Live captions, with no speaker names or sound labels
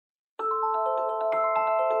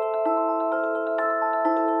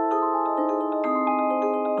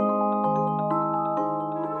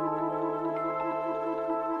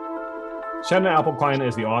Shannon Appelkline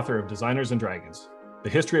is the author of Designers and Dragons, the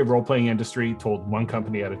history of role-playing industry told one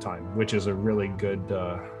company at a time, which is a really good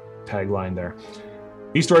tagline there.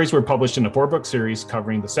 These stories were published in a 4-book series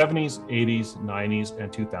covering the 70s, 80s, 90s,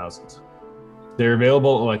 and 2000s. They're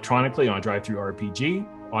available electronically on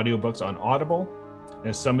DriveThruRPG, audiobooks on Audible,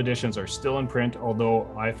 and some editions are still in print,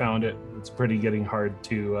 although I found it's pretty getting hard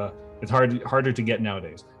to, harder to get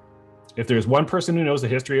nowadays. If there's one person who knows the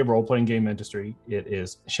history of role-playing game industry, it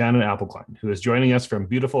is Shannon Appelkline, who is joining us from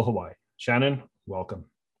beautiful Hawaii. Shannon, welcome.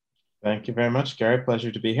 Thank you very much, Gary.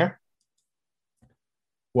 Pleasure to be here.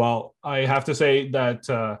 Well, I have to say that,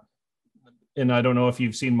 and I don't know if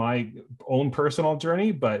you've seen my own personal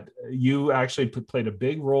journey, but you actually played a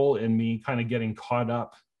big role in me kind of getting caught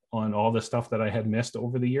up on all the stuff that I had missed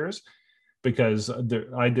over the years, because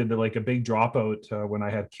I did like a big dropout when I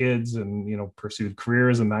had kids and, pursued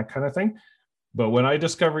careers and that kind of thing. But when I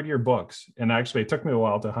discovered your books, and actually it took me a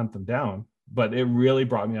while to hunt them down, but it really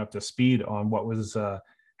brought me up to speed on what was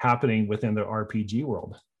happening within the RPG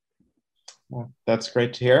world. Well, that's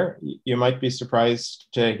great to hear. You might be surprised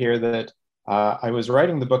to hear that I was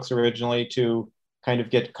writing the books originally to kind of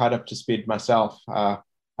get caught up to speed myself.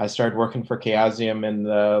 I started working for Chaosium in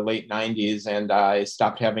the late 90s, and I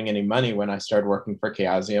stopped having any money when I started working for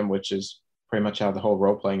Chaosium, which is pretty much how the whole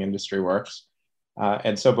role-playing industry works.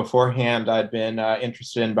 And so beforehand, I'd been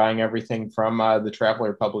interested in buying everything from the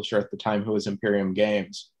Traveller publisher at the time, who was Imperium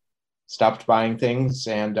Games. Stopped buying things,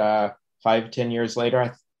 and 5-10 years later,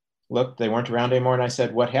 I looked, they weren't around anymore, and I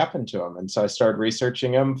said, what happened to them? And so I started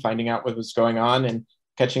researching them, finding out what was going on, and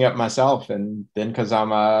catching up myself. And then because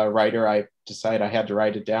I'm a writer, I decided I had to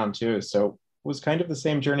write it down too. So it was kind of the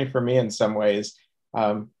same journey for me in some ways,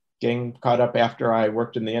 getting caught up after I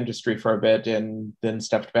worked in the industry for a bit and then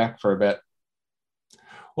stepped back for a bit.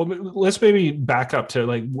 Well, let's maybe back up to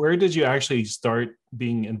where did you actually start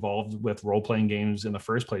being involved with role-playing games in the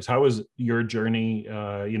first place? How was your journey?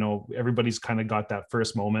 Everybody's kind of got that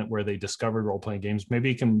first moment where they discovered role-playing games. Maybe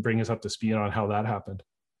you can bring us up to speed on how that happened.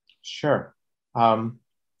 Sure.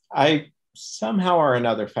 I somehow or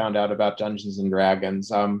another found out about Dungeons and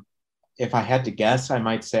Dragons. If I had to guess, I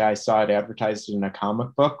might say I saw it advertised in a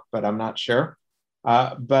comic book, but I'm not sure.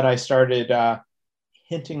 But I started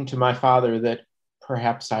hinting to my father that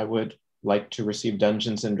perhaps I would like to receive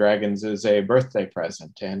Dungeons and Dragons as a birthday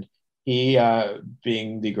present. And he,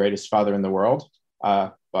 being the greatest father in the world,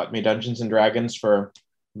 bought me Dungeons and Dragons for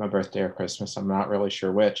my birthday or Christmas. I'm not really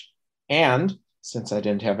sure which. And since I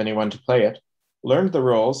didn't have anyone to play it, learned the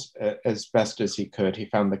rules as best as he could. He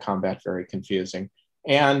found the combat very confusing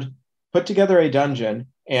and put together a dungeon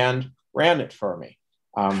and ran it for me.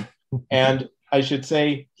 And I should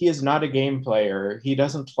say, he is not a game player. He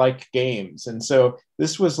doesn't like games. And so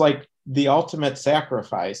this was like the ultimate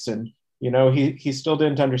sacrifice. And, he still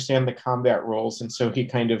didn't understand the combat rules. And so he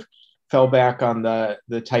kind of fell back on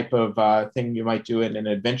the type of thing you might do in an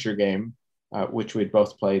adventure game, which we'd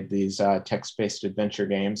both played, these text-based adventure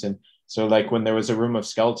games. And so when there was a room of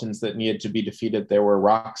skeletons that needed to be defeated, there were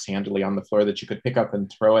rocks handily on the floor that you could pick up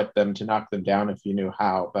and throw at them to knock them down if you knew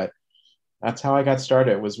how. But that's how I got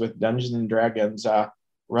started, was with Dungeons and Dragons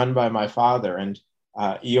run by my father. And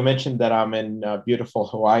you mentioned that I'm in beautiful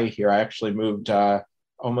Hawaii here. I actually moved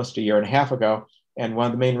almost a year and a half ago. And one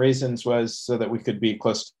of the main reasons was so that we could be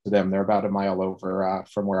close to them. They're about a mile over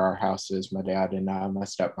from where our house is. My dad and my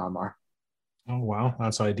stepmom are. Oh, wow.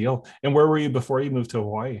 That's ideal. And where were you before you moved to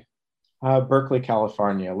Hawaii? Berkeley,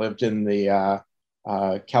 California. Lived in the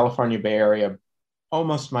California Bay Area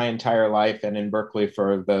almost my entire life, and in Berkeley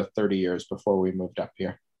for the 30 years before we moved up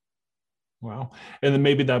here. Wow. And then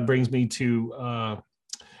maybe that brings me to,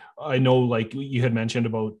 I know you had mentioned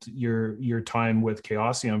about your time with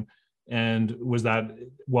Chaosium, and was that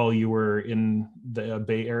while you were in the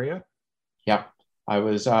Bay Area? Yeah. I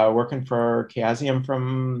was working for Chaosium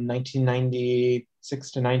from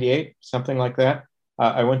 1996 to 98, something like that.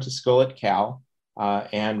 I went to school at Cal,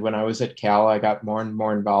 and when I was at Cal, I got more and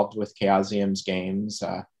more involved with Chaosium's games,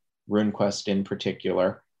 RuneQuest in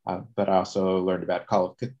particular, but I also learned about Call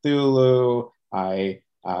of Cthulhu. I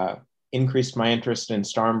increased my interest in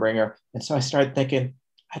Stormbringer, and so I started thinking,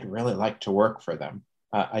 I'd really like to work for them.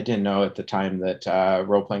 I didn't know at the time that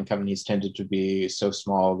role-playing companies tended to be so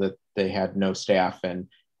small that they had no staff, and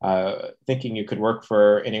thinking you could work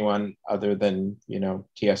for anyone other than,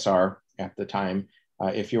 TSR at the time,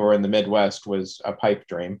 if you were in the Midwest, was a pipe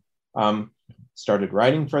dream. Started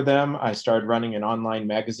writing for them. I started running an online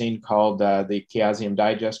magazine called the Chaosium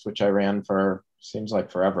Digest, which I ran for, seems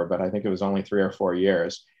like forever, but I think it was only 3 or 4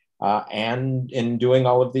 years. And in doing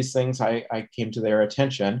all of these things, I came to their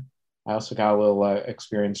attention. I also got a little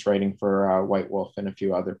experience writing for White Wolf and a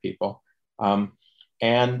few other people.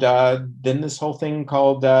 Then this whole thing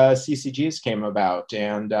called CCGs came about,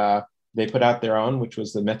 and they put out their own, which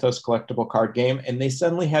was the Mythos collectible card game, and they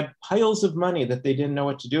suddenly had piles of money that they didn't know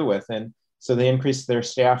what to do with. And so they increased their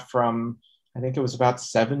staff from, I think it was about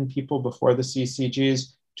 7 people before the CCGs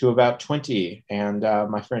to about 20. And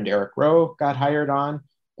my friend Eric Rowe got hired on.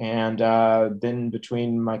 And then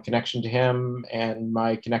between my connection to him and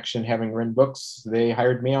my connection having Rin Books, they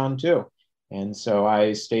hired me on too. And so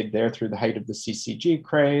I stayed there through the height of the CCG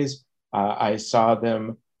craze. I saw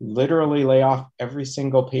them literally lay off every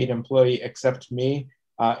single paid employee except me,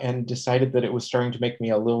 and decided that it was starting to make me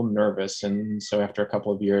a little nervous. And so after a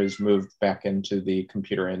couple of years, moved back into the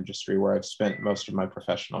computer industry where I've spent most of my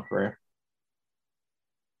professional career.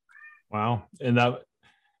 Wow.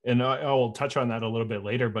 And I will touch on that a little bit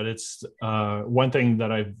later, but it's one thing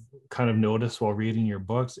that I've kind of noticed while reading your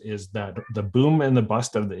books is that the boom and the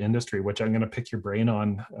bust of the industry, which I'm going to pick your brain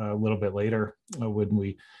on a little bit later when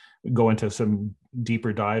we go into some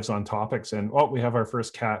deeper dives on topics. And we have our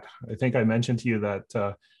first cat. I think I mentioned to you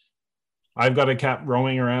that I've got a cat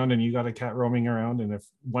roaming around and you got a cat roaming around. And if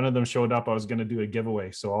one of them showed up, I was going to do a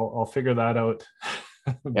giveaway. So I'll figure that out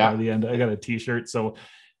by the end. I got a t-shirt. So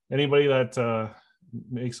anybody that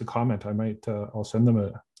makes a comment, I might I'll send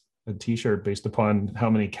them a t-shirt based upon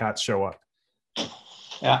how many cats show up.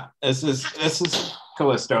 Yeah, this is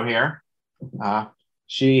Callisto here.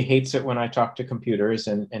 She hates it when I talk to computers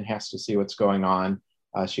and has to see what's going on.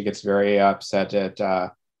 She gets very upset at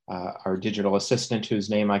our digital assistant, whose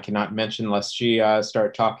name I cannot mention lest she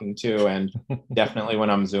start talking to, and definitely when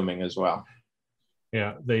I'm Zooming as well.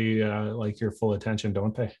 Yeah, they like your full attention,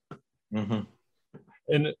 don't they? Mm-hmm.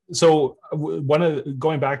 And so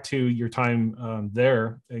going back to your time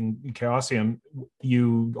there in Chaosium,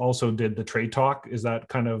 you also did the Trade Talk. Is that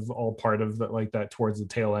kind of all part of like that towards the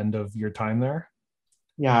tail end of your time there?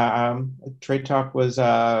 Yeah, Trade Talk was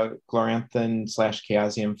a Gloranthan /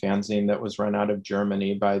 Chaosium fanzine that was run out of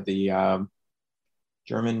Germany by the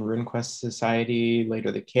German RuneQuest Society,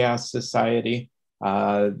 later the Chaos Society.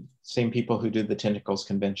 Same people who do the Tentacles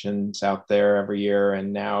conventions out there every year,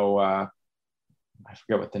 and now I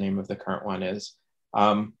forget what the name of the current one is.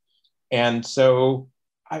 And so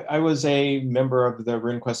I was a member of the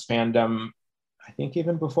RuneQuest fandom, I think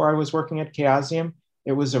even before I was working at Chaosium.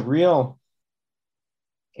 It was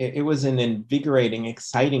it was an invigorating,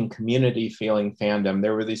 exciting community feeling fandom.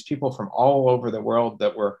 There were these people from all over the world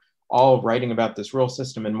that were all writing about this rule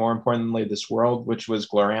system, and more importantly, this world, which was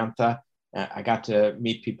Glorantha. I got to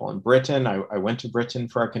meet people in Britain. I went to Britain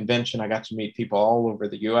for a convention. I got to meet people all over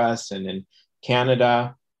the US and in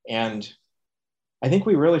Canada. And I think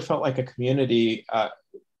we really felt like a community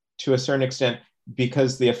to a certain extent,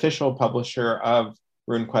 because the official publisher of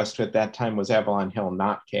RuneQuest at that time was Avalon Hill,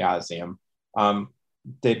 not Chaosium.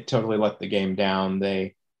 They totally let the game down.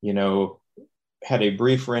 They, had a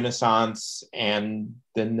brief renaissance and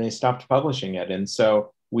then they stopped publishing it. And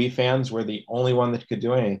so we fans were the only one that could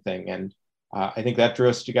do anything. And I think that drew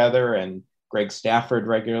us together. And Greg Stafford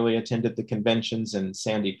regularly attended the conventions, and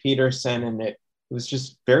Sandy Peterson. And it was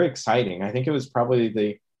just very exciting. I think it was probably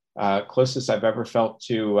the closest I've ever felt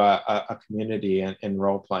to a community in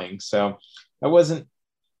role playing. So I wasn't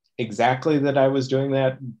exactly that I was doing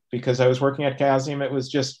that because I was working at Chaosium. It was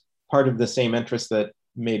just part of the same interest that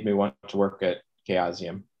made me want to work at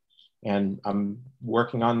Chaosium. And I'm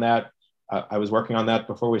working on that. I was working on that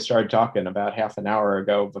before we started talking about half an hour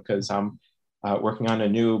ago, because I'm working on a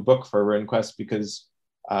new book for RuneQuest, because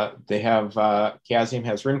they have Chaosium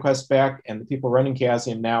has RuneQuest back, and the people running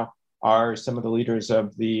Chaosium now are some of the leaders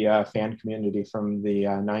of the fan community from the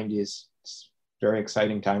 90s. It's a very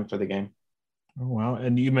exciting time for the game. Oh, wow.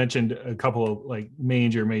 And you mentioned a couple of like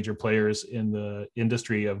major players in the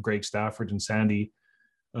industry of Greg Stafford and Sandy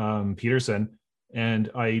Peterson.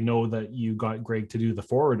 And I know that you got Greg to do the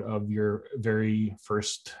forward of your very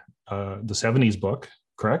first, the 70s book,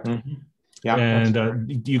 correct? Mm-hmm. Yeah.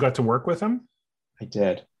 And you got to work with him? I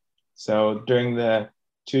did. So during the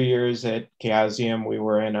 2 years at Chaosium, we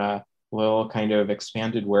were in a little kind of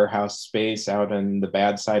expanded warehouse space out in the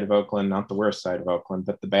bad side of Oakland, not the worst side of Oakland,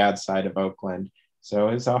 but the bad side of Oakland. So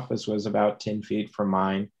his office was about 10 feet from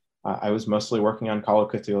mine. I was mostly working on Call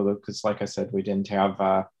of Cthulhu because, like I said, we didn't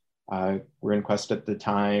have RuneQuest at the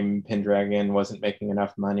time. Pendragon wasn't making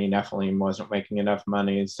enough money. Nephilim wasn't making enough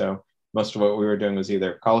money. So most of what we were doing was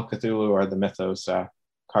either Call of Cthulhu or the Mythos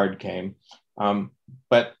card game.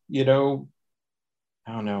 But,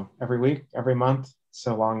 I don't know, every week, every month,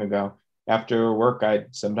 so long ago, after work,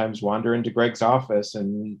 I'd sometimes wander into Greg's office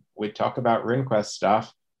and we'd talk about RuneQuest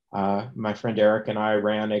stuff. My friend Eric and I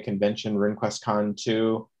ran a convention, RuneQuest Con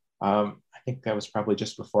 2. I think that was probably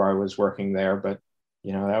just before I was working there, but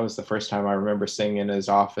that was the first time I remember sitting in his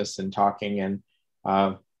office and talking. And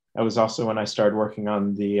that was also when I started working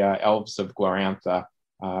on the Elves of Glorantha.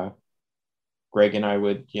 Greg and I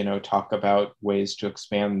would, talk about ways to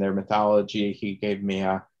expand their mythology. He gave me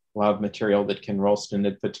a lot of material that Ken Rolston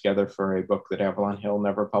had put together for a book that Avalon Hill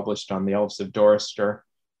never published on the Elves of Dorister.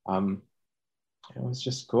 It was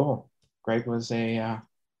just cool. Greg was a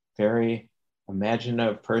very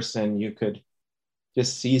imaginative person. You could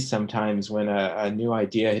just see sometimes when a new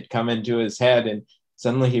idea had come into his head and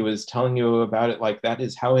suddenly he was telling you about it like that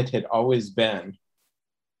is how it had always been.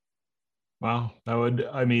 Wow,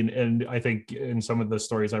 and I think in some of the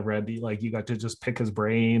stories I've read, like you got to just pick his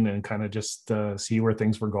brain and kind of just see where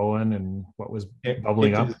things were going and what was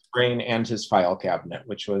bubbling up. His brain and his file cabinet,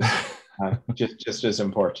 which was just as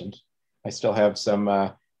important. I still have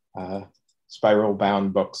some spiral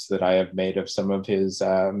bound books that I have made of some of his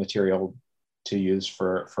material to use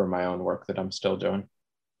for my own work that I'm still doing.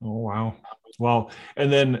 Oh, wow. Well,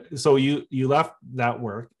 and then, so you left that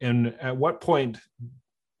work, and at what point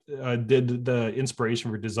did the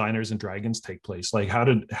inspiration for Designers and Dragons take place? Like, how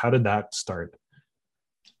did that start?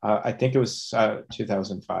 I think it was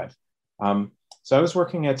 2005. So I was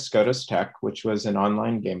working at SCOTUS Tech, which was an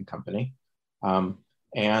online game company.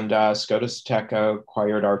 And SCOTUS Tech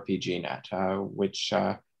acquired RPGNet, which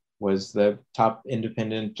was the top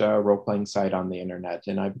independent role-playing site on the internet.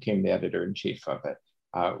 And I became the editor-in-chief of it,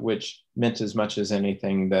 which meant as much as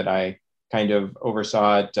anything that I kind of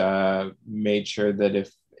oversaw it, made sure that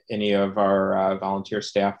if any of our volunteer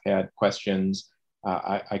staff had questions,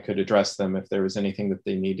 I could address them. If there was anything that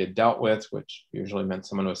they needed dealt with, which usually meant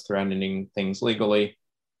someone was threatening things legally,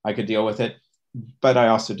 I could deal with it. But I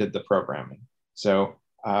also did the programming. So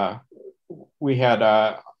we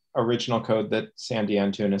had original code that Sandy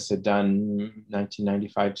Antunes had done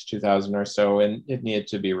 1995 to 2000 or so, and it needed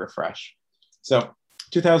to be refreshed. So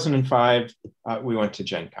 2005, we went to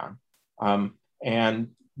Gen Con. And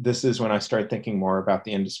this is when I started thinking more about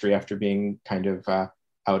the industry after being kind of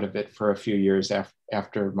out of it for a few years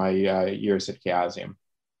after my years at Chaosium.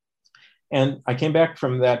 And I came back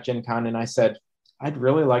from that Gen Con and I said, I'd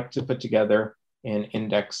really like to put together an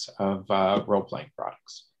index of role-playing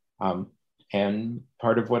products. And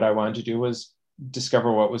part of what I wanted to do was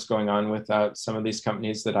discover what was going on with some of these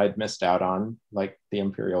companies that I'd missed out on, like the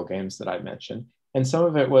Imperial Games that I mentioned. And some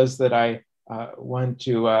of it was that I wanted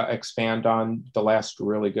to expand on the last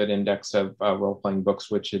really good index of role-playing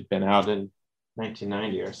books, which had been out in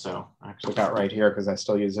 1990 or so. I actually got right here because I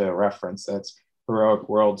still use a reference. That's Heroic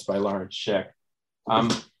Worlds by Lawrence Schick.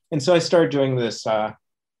 And so I started doing this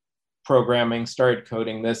programming, started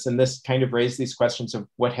coding this, and this kind of raised these questions of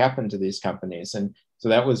what happened to these companies. And so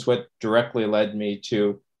that was what directly led me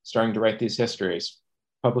to starting to write these histories.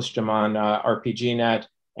 Published them on RPGNet,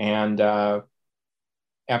 and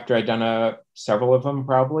after I'd done several of them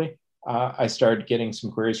probably, I started getting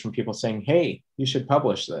some queries from people saying, hey, you should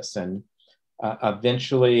publish this. And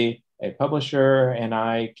eventually a publisher and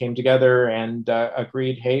I came together and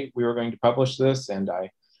agreed, hey, we were going to publish this. And I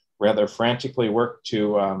rather frantically worked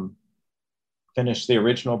to finish the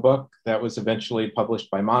original book that was eventually published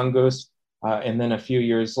by Mongoose. And then a few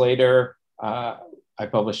years later, I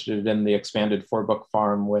published it in the expanded 4-book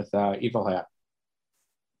farm with Evil Hat.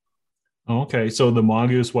 Okay, so the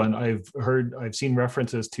Mongoose one, I've seen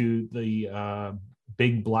references to the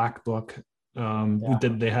Big Black book. Yeah.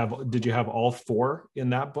 Did you have all 4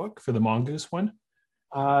 in that book for the Mongoose one?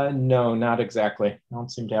 No, not exactly. I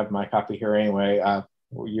don't seem to have my copy here anyway. A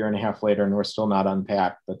year and a half later, and we're still not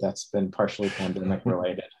unpacked, but that's been partially pandemic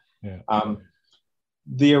related. Yeah.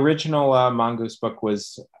 The original Mongoose book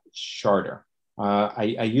was shorter. I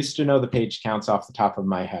used to know the page counts off the top of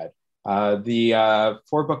my head. The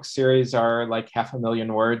 4-book series are like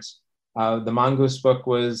 500,000 words. The Mongoose book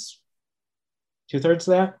was 2/3 of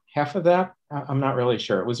that, half of that. I'm not really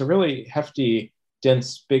sure. It was a really hefty,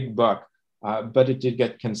 dense, big book, but it did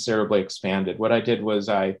get considerably expanded. What I did was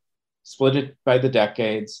I split it by the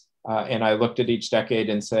decades, and I looked at each decade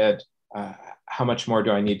and said, how much more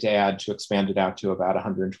do I need to add to expand it out to about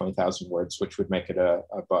 120,000 words, which would make it a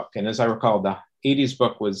book. And as I recall, the 80s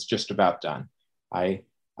book was just about done. I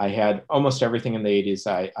had almost everything in the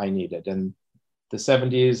 80s I needed. And the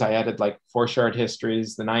 70s, I added like 4 short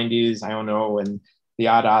histories. The 90s, I don't know. And the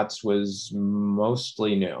odd aughts was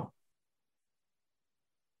mostly new.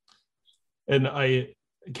 And I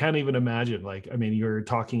can't even imagine, you're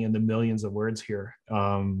talking in the millions of words here,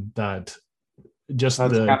 that just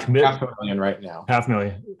that's the commitment. 500,000 right now.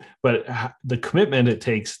 500,000. But the commitment it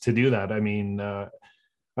takes to do that,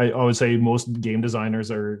 I would say most game designers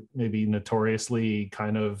are maybe notoriously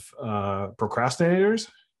kind of procrastinators.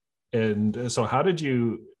 And so how did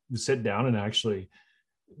you sit down and actually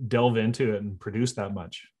delve into it and produce that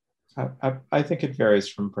much? I think it varies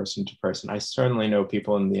from person to person. I certainly know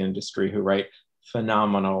people in the industry who write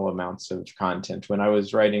phenomenal amounts of content. When I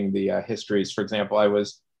was writing the histories, for example, I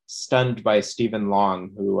was stunned by Stephen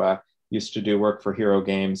Long, who used to do work for Hero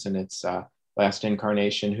Games in its last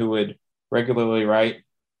incarnation, who would regularly write,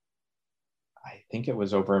 I think it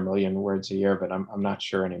was over 1 million words a year, but I'm not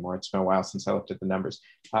sure anymore. It's been a while since I looked at the numbers.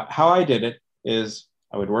 How I did it is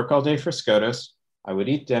I would work all day for SCOTUS, I would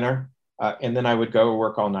eat dinner, and then I would go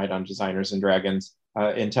work all night on Designers and Dragons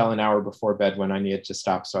until an hour before bed when I needed to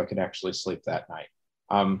stop so I could actually sleep that night.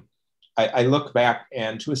 I look back,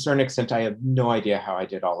 and to a certain extent, I have no idea how I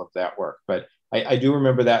did all of that work, but I do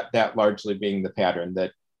remember that largely being the pattern,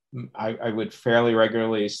 that I would fairly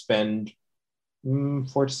regularly spend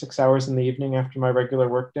 4 to 6 hours in the evening after my regular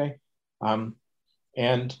workday.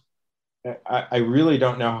 And I really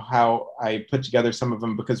don't know how I put together some of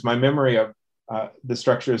them, because my memory of the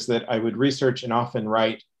structures that I would research and often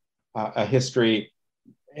write a history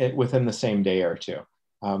within the same day or two.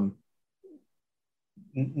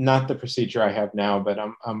 Not the procedure I have now, but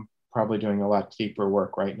I'm probably doing a lot deeper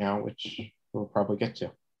work right now, which we'll probably get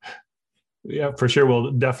to. Yeah, for sure.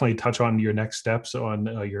 We'll definitely touch on your next steps on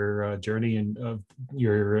your journey and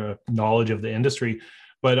your knowledge of the industry.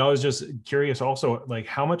 But I was just curious also, like,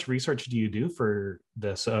 how much research do you do for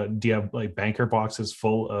this? Do you have like banker boxes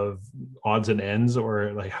full of odds and ends,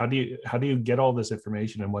 or like how do you get all this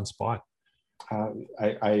information in one spot?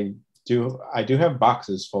 I do have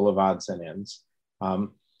boxes full of odds and ends.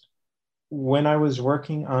 When I was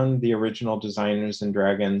working on the original Designers and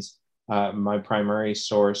Dragons, my primary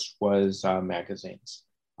source was magazines.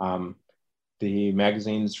 The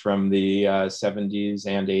magazines from the 70s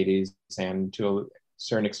and 80s, and to a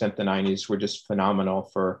certain extent the 90s, were just phenomenal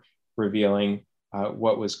for revealing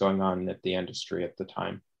what was going on at the industry at the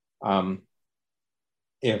time.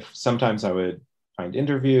 If sometimes I would find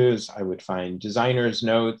interviews, I would find designers'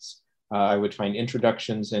 notes, I would find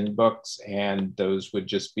introductions in books, and those would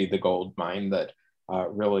just be the gold mine that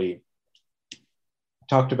really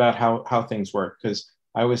talked about how things work. Because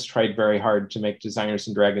I always tried very hard to make Designers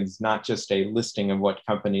and Dragons not just a listing of what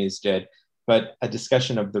companies did, but a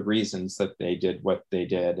discussion of the reasons that they did what they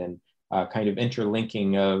did, and kind of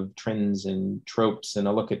interlinking of trends and tropes, and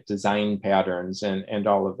a look at design patterns and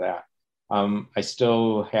all of that. I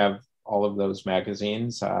still have all of those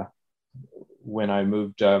magazines. When I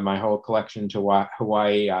moved my whole collection to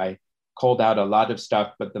Hawaii, I culled out a lot of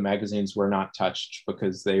stuff, but the magazines were not touched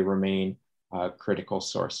because they remain critical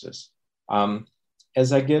sources.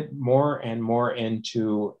 As I get more and more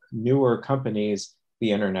into newer companies,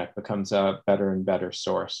 the internet becomes a better and better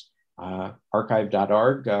source.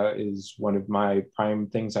 Archive.org is one of my prime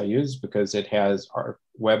things I use, because it has our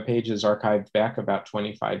web pages archived back about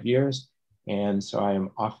 25 years. And so I am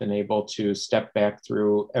often able to step back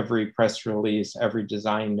through every press release, every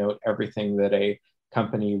design note, everything that a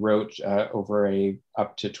company wrote over a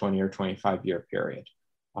up to 20 or 25 year period.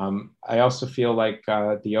 I also feel like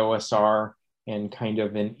the OSR and kind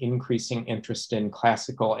of an increasing interest in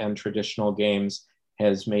classical and traditional games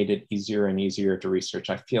has made it easier and easier to research.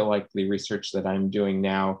 I feel like the research that I'm doing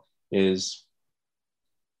now is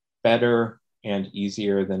better and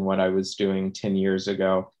easier than what I was doing 10 years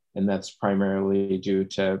ago. And that's primarily due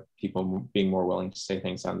to people being more willing to say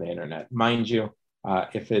things on the internet. Mind you,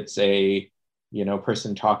 if it's a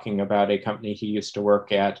person talking about a company he used to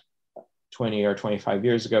work at 20 or 25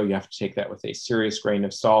 years ago, you have to take that with a serious grain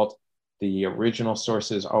of salt. The original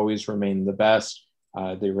sources always remain the best.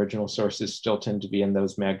 The original sources still tend to be in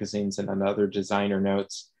those magazines and on other designer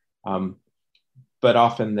notes. But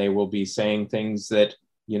often they will be saying things that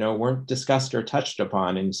weren't discussed or touched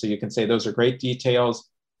upon. And so you can say those are great details,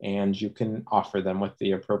 and you can offer them with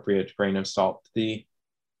the appropriate grain of salt. The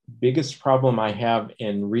biggest problem I have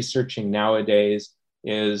in researching nowadays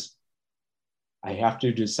is I have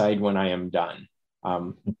to decide when I am done.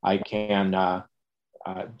 I can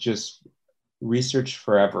just research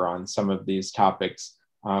forever on some of these topics.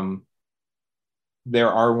 There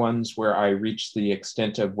are ones where I reach the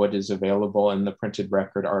extent of what is available in the printed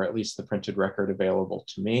record, or at least the printed record available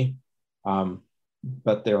to me.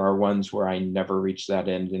 But there are ones where I never reach that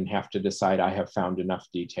end and have to decide I have found enough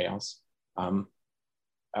details.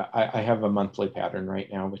 I have a monthly pattern right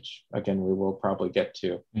now, which again, we will probably get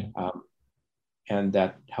to. And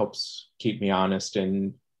that helps keep me honest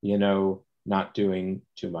and, not doing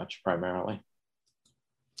too much primarily.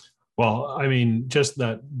 Well, I mean, just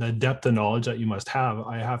the depth of knowledge that you must have,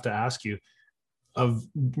 I have to ask you, of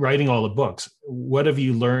writing all the books, what have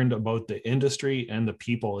you learned about the industry and the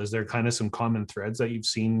people? Is there kind of some common threads that you've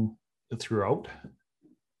seen throughout?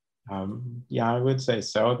 Yeah, I would say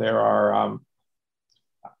so. There are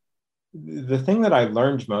the thing that I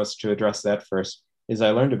learned most, to address that first, is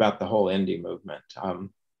I learned about the whole indie movement.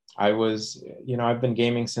 I was, I've been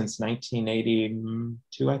gaming since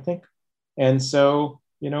 1982, I think. And so,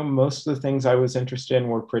 most of the things I was interested in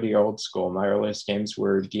were pretty old school. My earliest games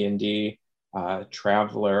were D&D,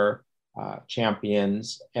 Traveler,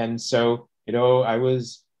 Champions. And so, I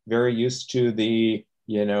was very used to the,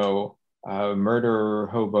 murder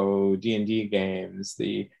hobo D&D games,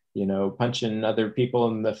 the punching other people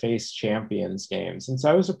in the face Champions games. And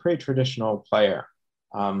so I was a pretty traditional player.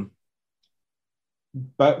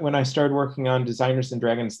 But when I started working on Designers and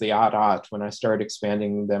Dragons, the Odd, when I started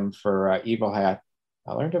expanding them for Evil Hat,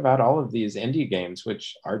 I learned about all of these indie games,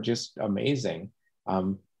 which are just amazing.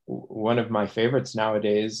 One of my favorites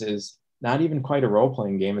nowadays is not even quite a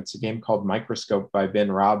role-playing game. It's a game called Microscope by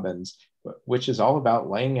Ben Robbins, which is all about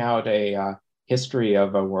laying out a history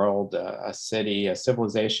of a world, a city, a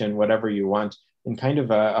civilization, whatever you want, in kind of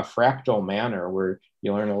a fractal manner where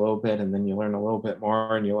you learn a little bit and then you learn a little bit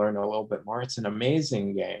more and you learn a little bit more. It's an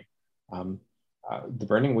amazing game. The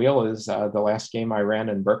Burning Wheel is the last game I ran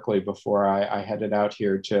in Berkeley before I headed out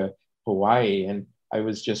here to Hawaii. And I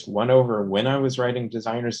was just won over when I was writing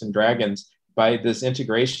Designers and Dragons by this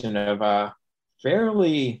integration of a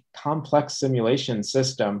fairly complex simulation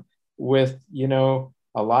system with,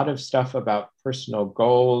 a lot of stuff about personal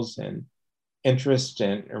goals and interest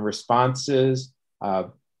and responses.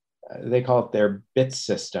 They call it their BIT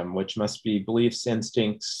system, which must be beliefs,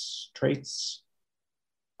 instincts, traits.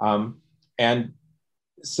 And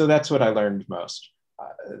so that's what I learned most.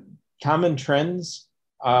 Common trends,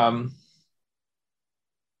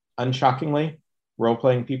 unshockingly,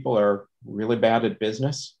 role-playing people are really bad at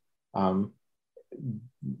business.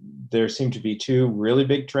 There seem to be two really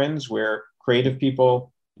big trends where creative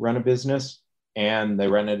people run a business and they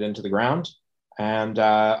run it into the ground. And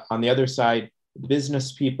on the other side,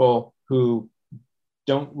 business people who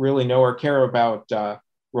don't really know or care about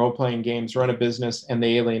role-playing games run a business and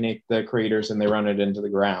they alienate the creators and they run it into the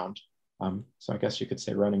ground. So I guess you could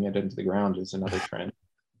say running it into the ground is another trend.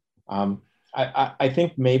 I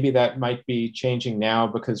think maybe that might be changing now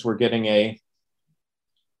because we're getting a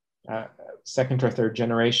second or third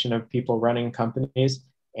generation of people running companies,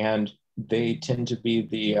 and they tend to be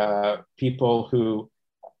the people who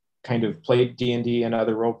kind of played D&D and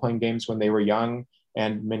other role-playing games when they were young,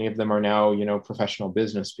 and many of them are now, professional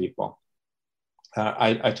business people.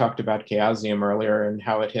 I talked about Chaosium earlier and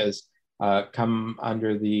how it has come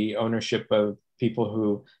under the ownership of people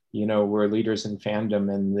who, were leaders in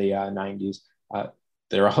fandom in the 90s.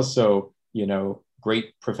 They're also,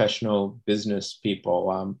 great professional business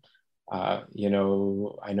people. I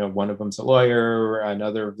know one of them's a lawyer,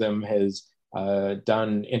 another of them has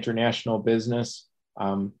done international business.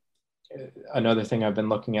 Another thing I've been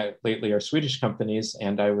looking at lately are Swedish companies,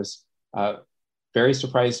 and I was very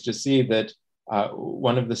surprised to see that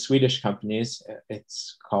one of the Swedish companies,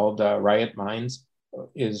 it's called Riot Minds,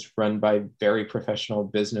 is run by very professional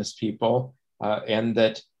business people, and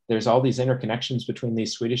that there's all these interconnections between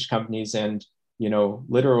these Swedish companies and,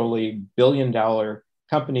 literally billion-dollar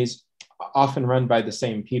companies, often run by the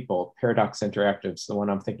same people. Paradox Interactive's the one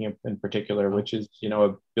I'm thinking of in particular, which is,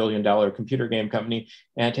 a billion-dollar computer game company,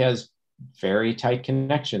 and it has very tight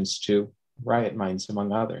connections to Riot Minds,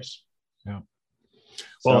 among others. Yeah.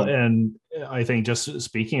 Well, and I think just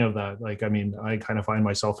speaking of that, I kind of find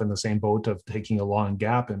myself in the same boat of taking a long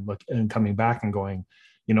gap and coming back and going,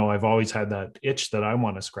 I've always had that itch that I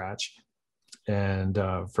want to scratch. And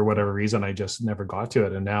for whatever reason, I just never got to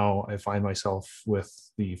it. And now I find myself with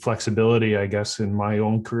the flexibility, I guess, in my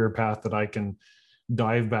own career path that I can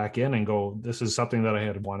dive back in and go, this is something that I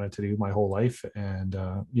had wanted to do my whole life. And,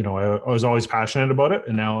 I was always passionate about it.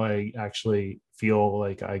 And now I actually feel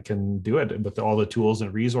like I can do it with all the tools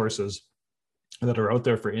and resources that are out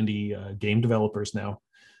there for indie game developers now.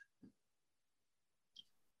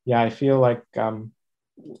 Yeah, I feel like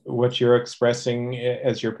what you're expressing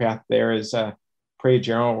as your path there is a pretty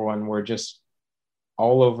general one. We're just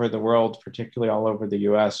all over the world, particularly all over the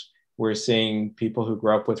US, we're seeing people who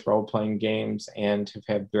grew up with role-playing games and have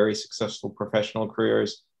had very successful professional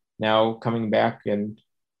careers now coming back and,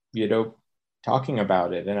 talking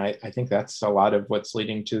about it. And I think that's a lot of what's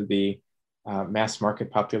leading to the mass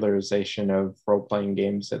market popularization of role-playing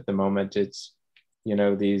games at the moment. It's,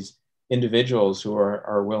 these individuals who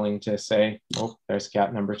are willing to say, oh, there's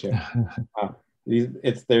cat number 2.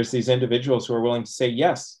 There's these individuals who are willing to say,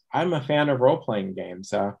 yes, I'm a fan of role-playing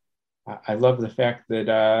games. I love the fact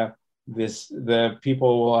that the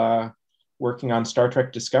people working on Star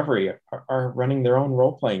Trek Discovery are running their own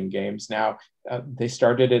role-playing games now. They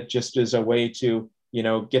started it just as a way to,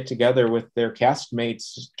 get together with their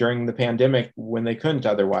castmates during the pandemic when they couldn't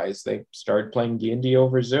otherwise. They started playing D&D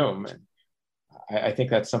over Zoom. And I think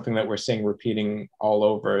that's something that we're seeing repeating all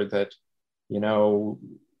over, that,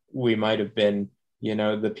 we might have been,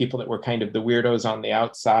 the people that were kind of the weirdos on the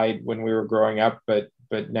outside when we were growing up, but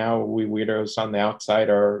now we weirdos on the outside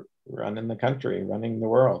are running the country, running the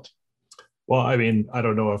world. Well, I mean, I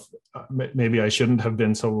don't know if maybe I shouldn't have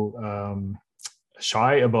been so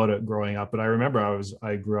shy about it growing up, but I remember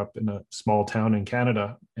I grew up in a small town in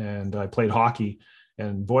Canada, and I played hockey,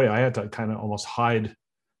 and boy, I had to kind of almost hide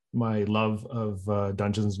my love of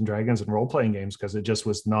Dungeons and Dragons and role-playing games, because it just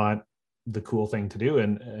was not the cool thing to do.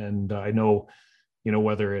 And I know,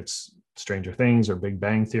 whether it's Stranger Things or Big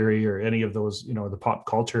Bang Theory or any of those, the pop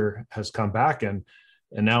culture has come back, and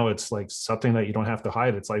now it's like something that you don't have to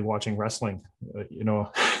hide. It's like watching wrestling,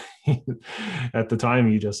 at the time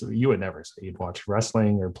you would never say you'd watch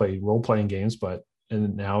wrestling or play role-playing games,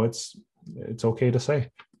 and now it's okay to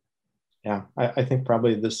say. Yeah, I think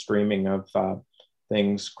probably the streaming of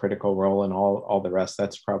things, Critical Role and all the rest,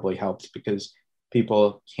 that's probably helped, because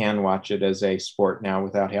people can watch it as a sport now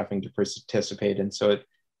without having to participate. And so it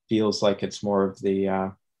feels like it's more of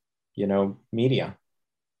the, media.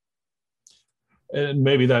 And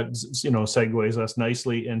maybe that, segues us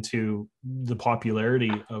nicely into the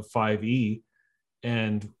popularity of 5e.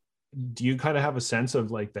 And do you kind of have a sense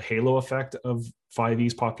of like the halo effect of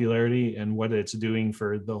 5e's popularity and what it's doing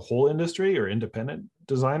for the whole industry or independent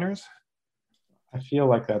designers? I feel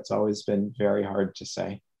like that's always been very hard to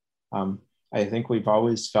say. I think we've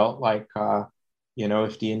always felt like,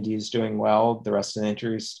 if D&D is doing well, the rest of the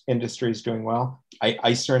industry is doing well.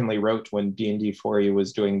 I certainly wrote when D&D 4e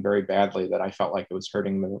was doing very badly that I felt like it was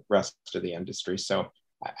hurting the rest of the industry. So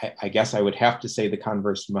I guess I would have to say the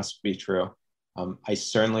converse must be true. I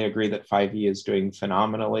certainly agree that 5e is doing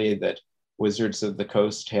phenomenally, that Wizards of the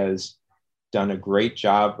Coast has done a great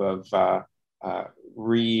job of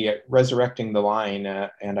resurrecting the line,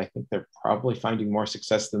 and I think they're probably finding more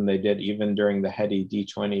success than they did even during the heady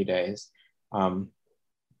D20 days.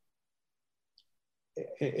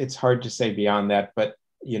 It's hard to say beyond that, but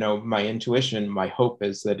my intuition, my hope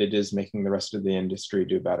is that it is making the rest of the industry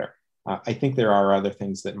do better. I think there are other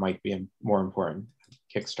things that might be more important.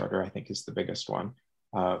 Kickstarter, I think, is the biggest one.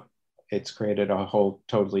 It's created a whole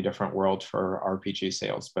totally different world for RPG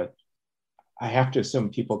sales, but I have to assume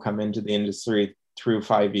people come into the industry through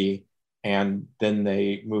 5e and then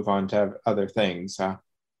they move on to other things.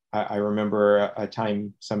 I remember a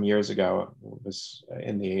time some years ago, it was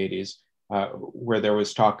in the 80s, where there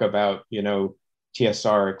was talk about,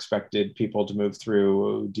 TSR expected people to move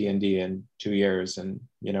through D&D in 2 years and,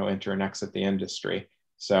 enter and exit the industry.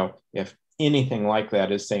 So if anything like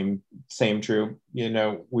that is same true,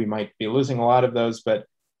 we might be losing a lot of those, but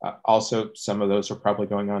also some of those are probably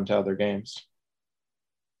going on to other games.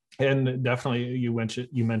 And definitely you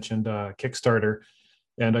mentioned Kickstarter,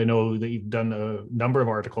 and I know that you've done a number of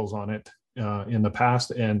articles on it in the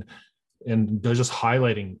past, and they're just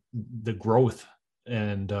highlighting the growth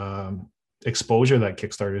and exposure that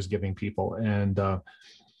Kickstarter is giving people. And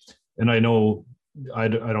I know I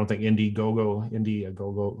don't think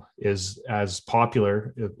Indiegogo is as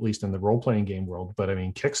popular, at least in the role-playing game world, but I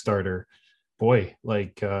mean Kickstarter, boy,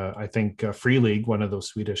 like I think Free League, one of those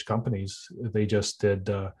Swedish companies, they just did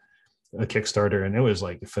a Kickstarter, and it was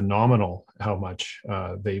like phenomenal how much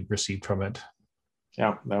they received from it.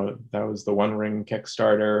 Yeah, that was the One Ring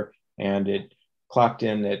Kickstarter, and it clocked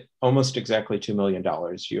in at almost exactly $2 million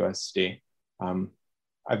USD.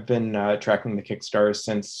 I've been tracking the Kickstarter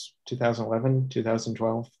since 2011,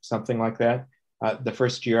 2012, something like that. The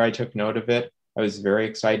first year I took note of it, I was very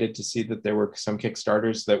excited to see that there were some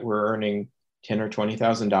Kickstarters that were earning $10,000 or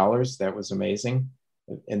 $20,000. That was amazing.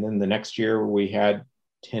 And then the next year we had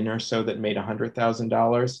 10 or so that made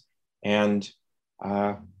 $100,000. And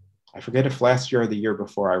I forget if last year or the year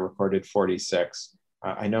before I recorded 46.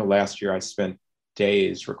 I know last year I spent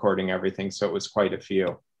days recording everything, so it was quite a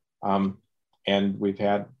few. And we've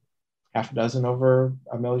had half a dozen over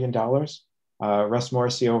 $1 million. Russ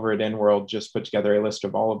Morrissey over at InWorld just put together a list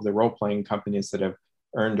of all of the role-playing companies that have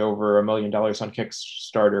earned over $1 million on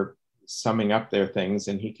Kickstarter, summing up their things,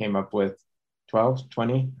 and he came up with 12,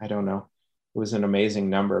 20, I don't know. It was an amazing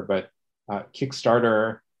number, but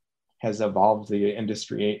Kickstarter has evolved the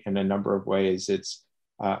industry in a number of ways. It's,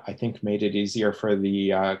 I think, made it easier for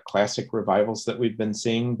the classic revivals that we've been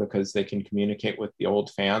seeing, because they can communicate with the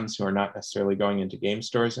old fans who are not necessarily going into game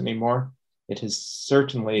stores anymore. It has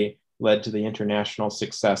certainly led to the international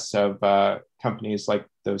success of companies like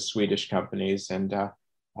those Swedish companies, and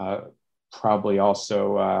probably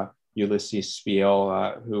also Ulysses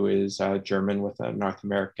Spiel, who is German with a North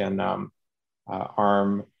American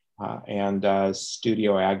arm, and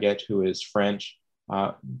Studio Agate, who is French.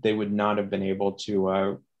 They would not have been able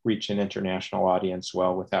to reach an international audience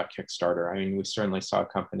well without Kickstarter. I mean, we certainly saw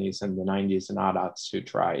companies in the 90s and aughts who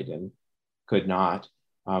tried and could not.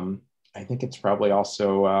 I think it's probably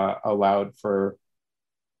also allowed for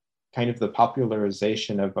kind of the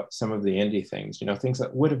popularization of some of the indie things, things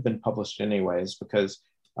that would have been published anyways, because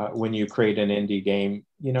when you create an indie game,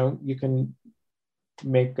 you can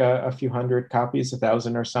make a few hundred copies,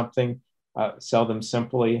 1,000 or something, sell them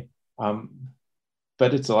simply.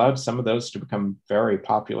 But it's allowed some of those to become very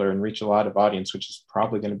popular and reach a lot of audience, which is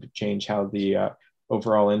probably going to change how the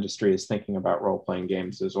overall industry is thinking about role-playing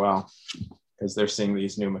games as well, because they're seeing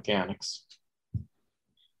these new mechanics.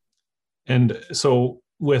 And so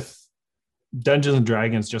with Dungeons and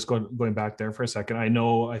Dragons, just going back there for a second,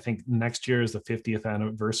 I think next year is the 50th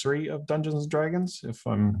anniversary of Dungeons and Dragons, if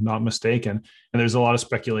I'm not mistaken. And there's a lot of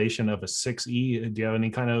speculation of a 6E. Do you have any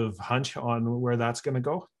kind of hunch on where that's going to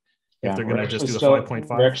go? Yeah, if they're going to just do the 5.5?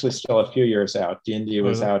 We're actually still a few years out. D&D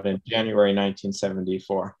was out in January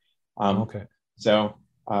 1974. Okay. So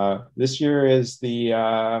this year is the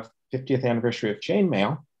 50th anniversary of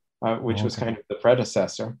Chainmail, which was kind of the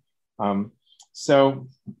predecessor. So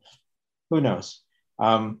who knows?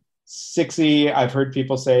 6E, I've heard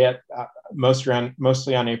people say it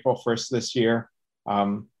mostly on April 1st this year.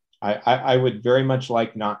 I would very much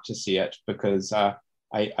like not to see it, because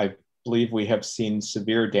I believe we have seen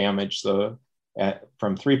severe damage from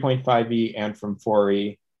 3.5E and from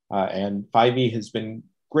 4E, and 5E has been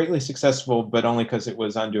greatly successful, but only because it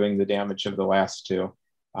was undoing the damage of the last two.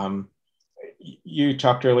 You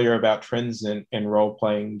talked earlier about trends in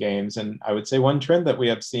role-playing games, and I would say one trend that we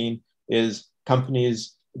have seen is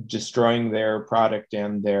companies destroying their product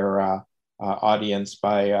and their audience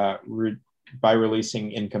by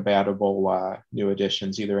releasing incompatible new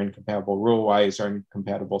editions, either incompatible rule-wise or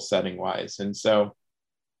incompatible setting-wise. And so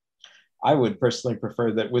I would personally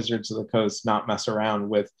prefer that Wizards of the Coast not mess around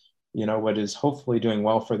with, what is hopefully doing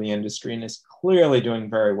well for the industry and is clearly doing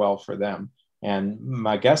very well for them. And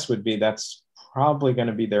my guess would be that's probably going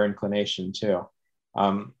to be their inclination too.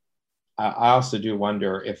 I also do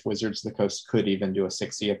wonder if Wizards of the Coast could even do a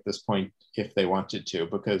 6E at this point if they wanted to,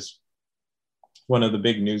 because one of the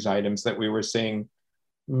big news items that we were seeing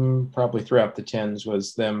probably throughout the 10s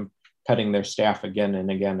was them cutting their staff again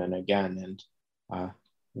and again and again. And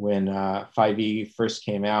when 5E first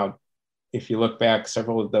came out, if you look back,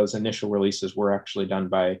 several of those initial releases were actually done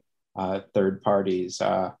by third parties.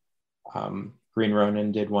 Green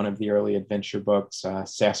Ronin did one of the early adventure books.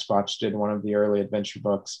 Sasquatch did one of the early adventure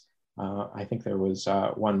books. I think there was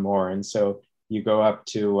one more. And so you go up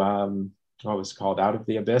to, what was it called, Out of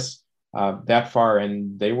the Abyss, that far,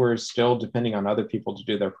 and they were still depending on other people to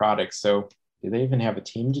do their products. So do they even have a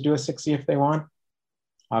team to do a 6E if they want?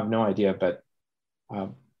 I have no idea, but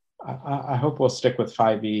I hope we'll stick with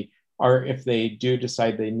 5E, or if they do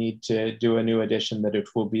decide they need to do a new edition, that it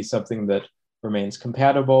will be something that remains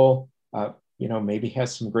compatible, maybe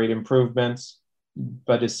has some great improvements,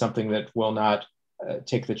 but is something that will not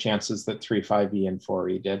take the chances that 3, 5E, and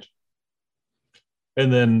 4E did.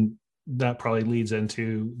 And then that probably leads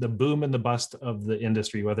into the boom and the bust of the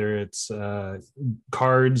industry, whether it's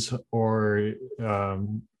cards or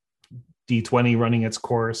D20 running its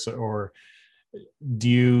course, or do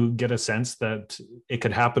you get a sense that it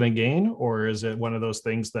could happen again? Or is it one of those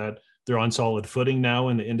things that they're on solid footing now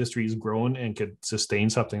and the industry has grown and could sustain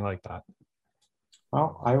something like that?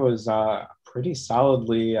 Well, I was pretty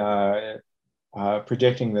solidly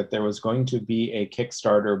predicting that there was going to be a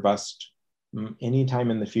Kickstarter bust anytime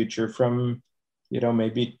in the future from,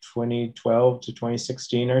 maybe 2012 to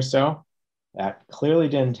 2016 or so. That clearly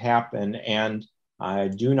didn't happen, and I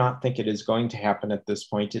do not think it is going to happen at this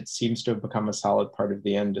point. It seems to have become a solid part of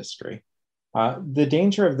the industry. The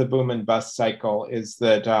danger of the boom and bust cycle is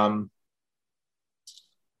that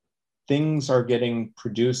things are getting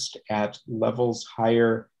produced at levels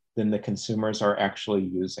higher than the consumers are actually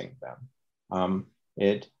using them.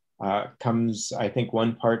 It comes, I think,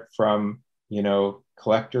 one part from,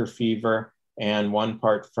 collector fever, and one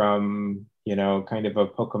part from, kind of a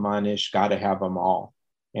Pokemon-ish, gotta have them all.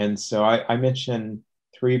 And so I mentioned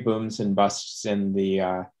 3 booms and busts in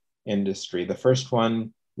the industry. The first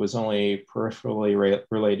one was only peripherally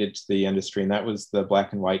related to the industry, and that was the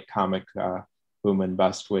black and white comic boom and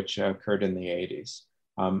bust, which occurred in the 80s.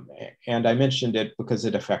 And I mentioned it because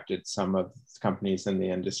it affected some of the companies in the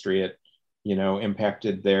industry. It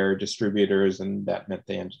impacted their distributors, and that meant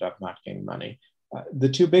they ended up not getting money. The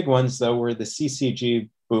two big ones, though, were the CCG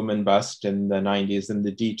boom and bust in the 90s and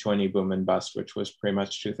the D20 boom and bust, which was pretty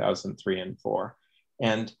much 2003 and 4.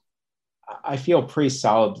 And I feel pretty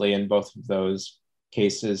solidly in both of those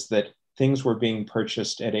cases that things were being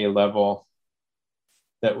purchased at a level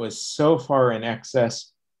that was so far in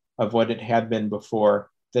excess of what it had been before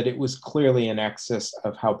that it was clearly in excess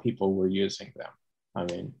of how people were using them. I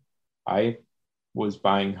mean, I was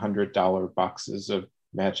buying $100 boxes of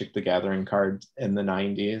Magic the Gathering cards in the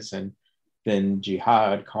 90s, and then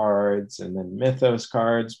Jihad cards, and then Mythos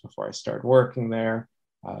cards before I started working there,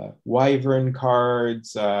 Wyvern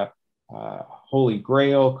cards, Holy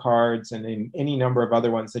Grail cards, and any number of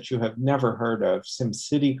other ones that you have never heard of,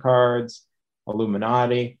 SimCity cards,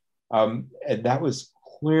 Illuminati. That was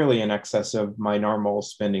clearly in excess of my normal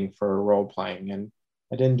spending for role playing. And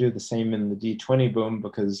I didn't do the same in the D20 boom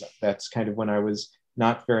because that's kind of when I was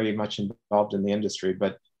not very much involved in the industry.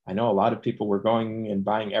 But I know a lot of people were going and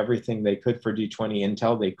buying everything they could for D20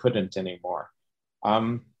 until they couldn't anymore.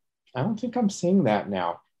 I don't think I'm seeing that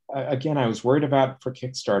now. Again, I was worried about for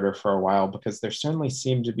Kickstarter for a while because there certainly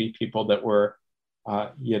seemed to be people that were,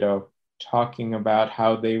 talking about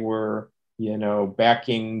how they were,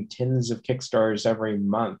 backing tens of Kickstarters every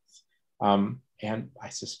month. And I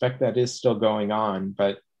suspect that is still going on,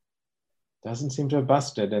 but doesn't seem to have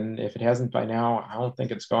busted. And if it hasn't by now, I don't think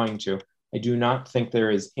it's going to. I do not think there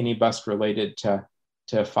is any bust related to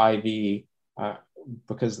 5e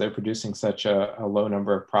because they're producing such a low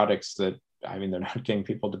number of products that, I mean, they're not getting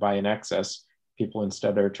people to buy in excess. People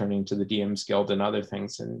instead are turning to the DMs Guild and other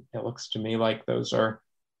things. And it looks to me like those are,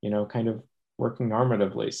 kind of working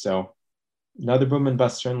normatively. So another boom and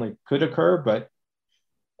bust certainly could occur, but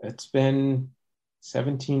it's been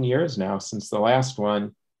 17 years now since the last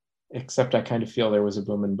one, except I kind of feel there was a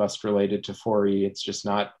boom and bust related to 4E. It's just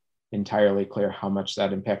not entirely clear how much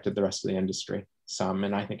that impacted the rest of the industry. Some,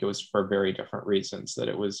 and I think it was for very different reasons, that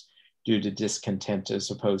it was due to discontent as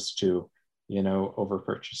opposed to, over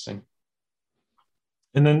purchasing.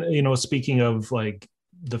 And then, speaking of like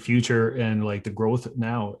the future and like the growth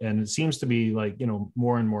now, and it seems to be like,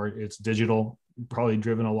 more and more it's digital, probably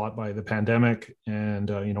driven a lot by the pandemic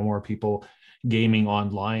and, more people gaming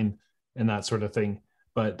online and that sort of thing.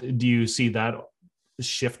 But do you see that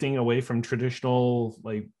shifting away from traditional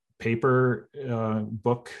like paper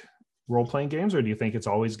book role-playing games, or do you think it's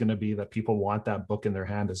always going to be that people want that book in their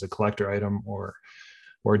hand as a collector item or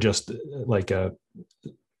just like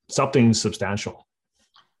something substantial?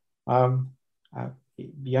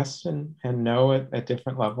 Yes and no at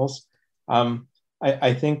different levels.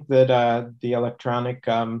 I think that the electronic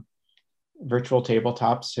virtual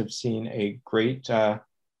tabletops have seen a great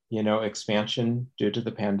expansion due to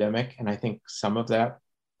the pandemic, and I think some of that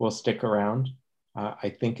will stick around. I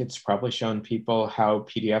think it's probably shown people how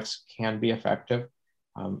PDFs can be effective.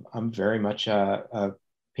 I'm very much a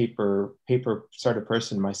paper sort of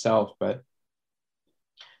person myself, but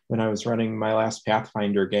when I was running my last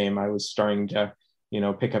Pathfinder game, I was starting to,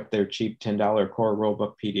 pick up their cheap $10 core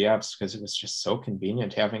rulebook PDFs because it was just so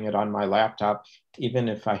convenient having it on my laptop, even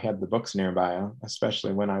if I had the books nearby,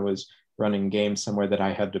 especially when I was running games somewhere that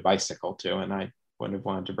I had to bicycle to, and I wouldn't have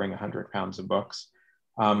wanted to bring 100 pounds of books.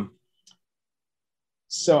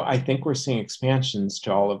 So I think we're seeing expansions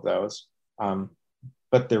to all of those.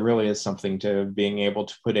 But there really is something to being able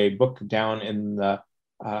to put a book down in the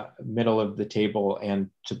middle of the table and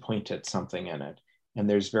to point at something in it. And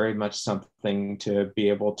there's very much something to be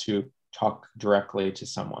able to talk directly to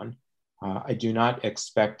someone. I do not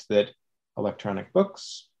expect that electronic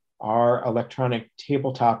books or electronic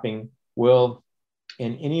tabletopping will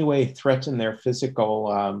in any way threaten their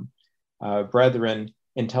physical brethren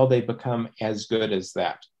until they become as good as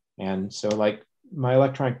that. And so like my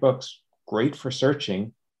electronic books, great for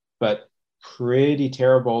searching, but pretty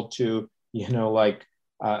terrible to,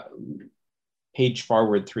 page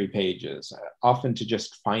forward 3 pages, often to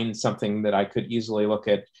just find something that I could easily look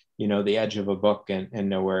at, the edge of a book and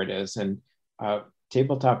know where it is. And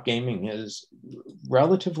tabletop gaming is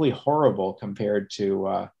relatively horrible compared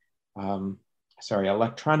to,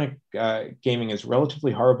 electronic gaming is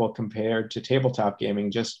relatively horrible compared to tabletop gaming.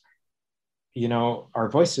 Just, our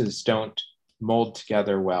voices don't mold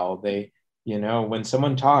together well. They, when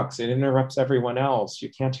someone talks, it interrupts everyone else. You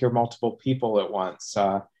can't hear multiple people at once.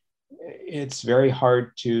 It's very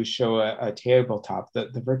hard to show a tabletop.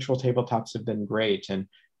 The virtual tabletops have been great. And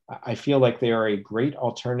I feel like they are a great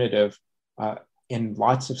alternative in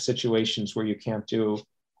lots of situations where you can't do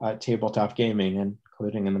tabletop gaming,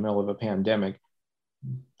 including in the middle of a pandemic.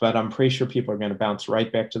 But I'm pretty sure people are going to bounce right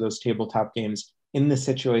back to those tabletop games in the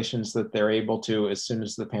situations that they're able to, as soon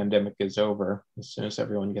as the pandemic is over, as soon as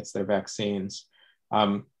everyone gets their vaccines.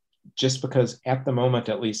 Just because at the moment,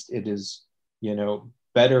 at least, it is,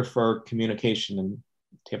 better for communication, and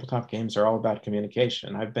tabletop games are all about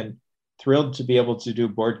communication. I've been thrilled to be able to do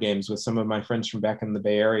board games with some of my friends from back in the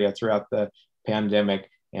Bay Area throughout the pandemic.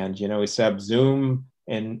 And, we set up Zoom,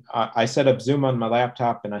 and I set up Zoom on my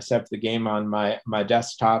laptop, and I set up the game on my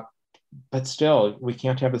desktop. But still, we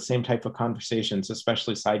can't have the same type of conversations,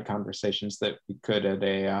 especially side conversations, that we could at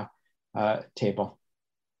a table.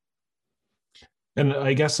 And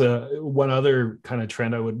I guess one other kind of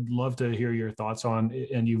trend I would love to hear your thoughts on,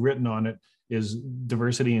 and you've written on it, is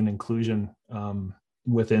diversity and inclusion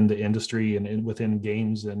within the industry and within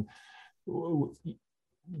games. And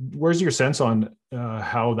where's your sense on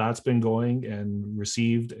how that's been going and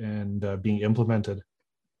received and being implemented?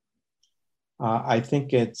 I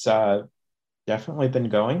think it's definitely been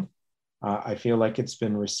going. I feel like it's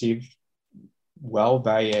been received well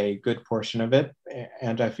by a good portion of it,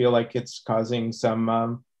 and I feel like it's causing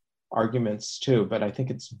some arguments too. But I think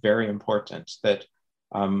it's very important that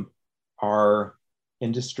our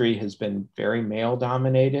industry has been very male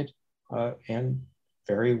dominated and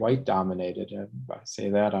very white dominated. And I say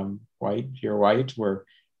that I'm white, you're white, we're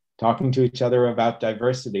talking to each other about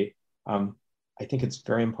diversity. I think it's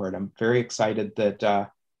very important. I'm very excited that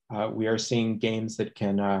we are seeing games that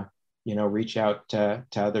can, reach out to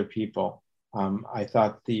other people. I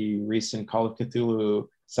thought the recent Call of Cthulhu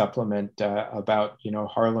supplement about,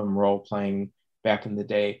 Harlem role playing back in the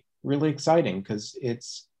day, really exciting, because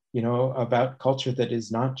it's, about culture that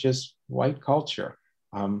is not just white culture.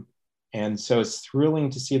 And so it's thrilling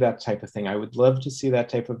to see that type of thing. I would love to see that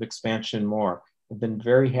type of expansion more. I've been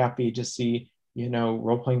very happy to see,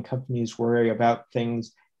 role-playing companies worry about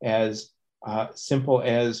things as simple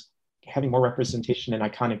as having more representation in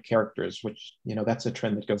iconic characters, which, that's a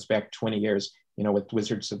trend that goes back 20 years, with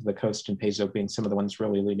Wizards of the Coast and Paizo being some of the ones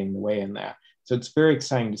really leading the way in that. So it's very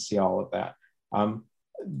exciting to see all of that.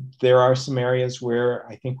 There are some areas where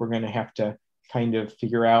I think we're going to have to kind of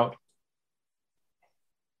figure out,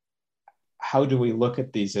 how do we look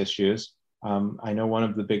at these issues? I know one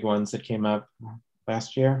of the big ones that came up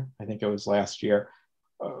last year, I think it was last year,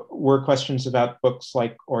 were questions about books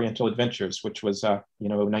like Oriental Adventures, which was a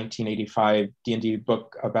 1985 D&D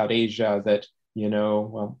book about Asia that,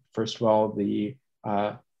 well, first of all, the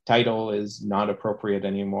title is not appropriate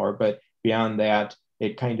anymore, but beyond that,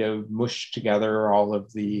 it kind of mushed together all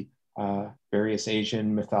of the various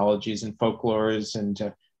Asian mythologies and folklores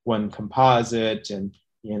into one composite. And,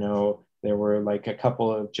 there were like a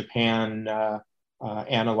couple of Japan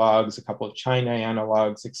analogs, a couple of China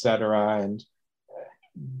analogs, et cetera. And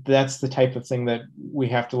that's the type of thing that we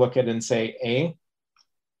have to look at and say, A,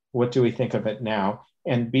 what do we think of it now?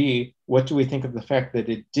 And B, what do we think of the fact that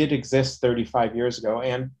it did exist 35 years ago?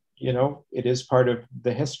 And, it is part of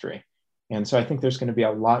the history. And so I think there's going to be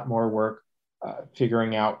a lot more work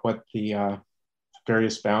figuring out what the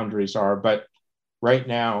various boundaries are. But right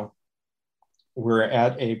now, we're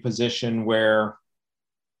at a position where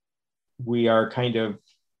we are kind of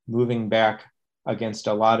moving back against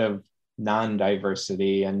a lot of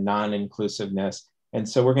non-diversity and non-inclusiveness. And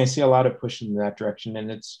so we're going to see a lot of push in that direction. And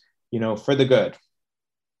it's, for the good.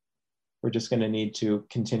 We're just going to need to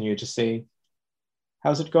continue to see,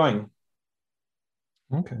 how's it going?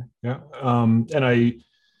 Okay. Yeah.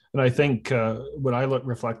 And I think when I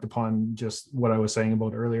reflect upon just what I was saying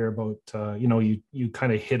about earlier about, you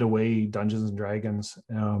kind of hid away Dungeons and Dragons,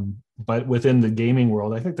 but within the gaming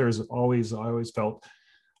world, I think I always felt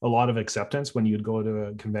a lot of acceptance when you'd go to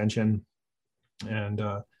a convention and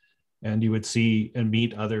you would see and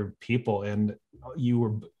meet other people, and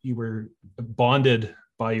you were bonded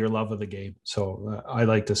by your love of the game. So I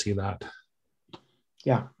like to see that.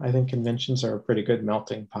 Yeah, I think conventions are a pretty good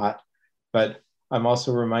melting pot, but I'm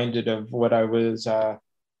also reminded of what I was,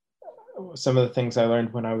 some of the things I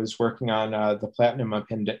learned when I was working on the Platinum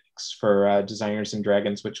Appendix for Designers and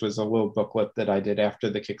Dragons, which was a little booklet that I did after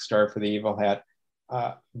the Kickstarter for the Evil Hat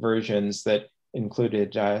versions that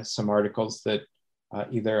included some articles that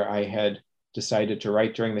either I had decided to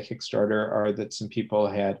write during the Kickstarter or that some people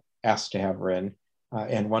had asked to have written.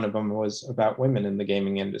 And one of them was about women in the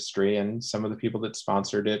gaming industry. And some of the people that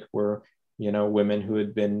sponsored it were, women who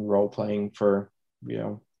had been role-playing for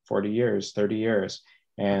 40 years, 30 years.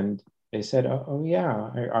 And they said, oh yeah,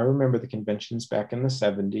 I remember the conventions back in the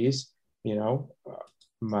 70s.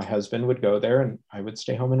 My husband would go there and I would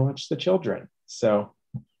stay home and watch the children. So,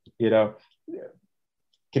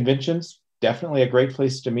 conventions, definitely a great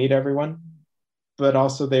place to meet everyone, but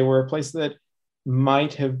also they were a place that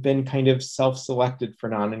might have been kind of self-selected for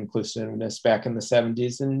non-inclusiveness back in the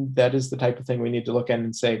 70s. And that is the type of thing we need to look at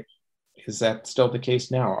and say, is that still the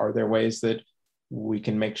case now? Are there ways that we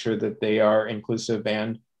can make sure that they are inclusive?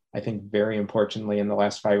 And I think very importantly, in the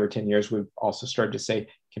last 5 or 10 years, we've also started to say,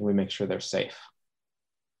 can we make sure they're safe?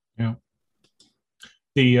 Yeah.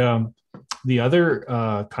 The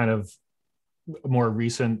other kind of more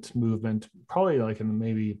recent movement, probably like in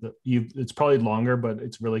maybe it's probably longer, but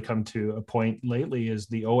it's really come to a point lately, is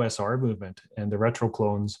the OSR movement and the retro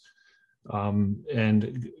clones.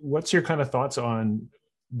 And what's your kind of thoughts on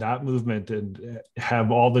that movement, and have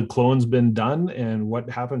all the clones been done, and what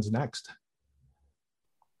happens next?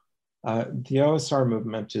 The OSR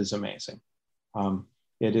movement is amazing.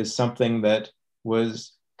 It is something that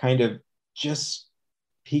was kind of just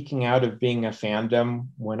peeking out of being a fandom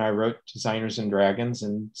when I wrote Designers and Dragons,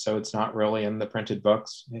 and so it's not really in the printed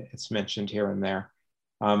books. It's mentioned here and there,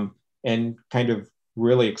 and kind of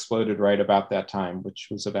really exploded right about that time, which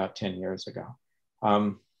was about 10 years ago.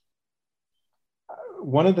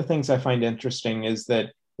 One of the things I find interesting is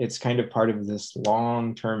that it's kind of part of this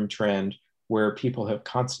long-term trend where people have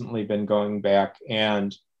constantly been going back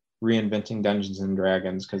and reinventing Dungeons and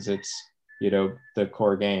Dragons because it's, the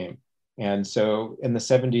core game. And so in the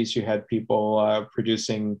 70s, you had people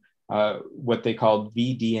producing what they called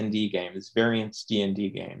VD&D games, variants D&D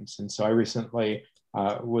games. And so I recently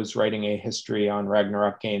was writing a history on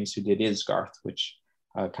Ragnarok Games, who did Isgarth, which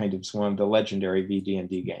kind of is one of the legendary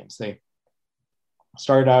VD&D games. They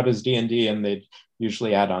started out as D&D, and they'd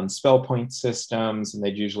usually add on spell point systems, and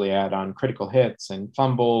they'd usually add on critical hits and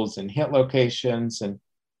fumbles and hit locations. And,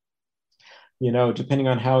 depending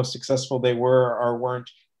on how successful they were or weren't,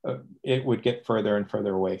 it would get further and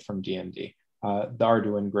further away from D&D. The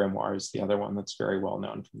Arduin Grimoire is the other one that's very well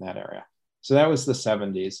known from that area. So that was the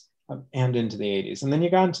 70s and into the 80s. And then you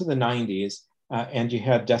got into the 90s, and you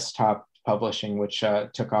had desktop publishing, which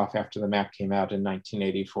took off after the Mac came out in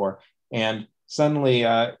 1984. And suddenly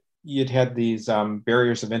you'd had these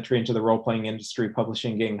barriers of entry into the role-playing industry,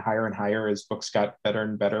 publishing getting higher and higher as books got better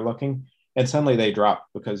and better looking. And suddenly they dropped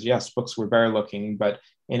because, yes, books were better looking, but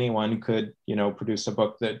anyone could, produce a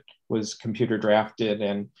book that was computer drafted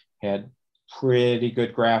and had pretty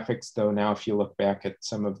good graphics. Though now, if you look back at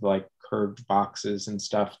some of the curved boxes and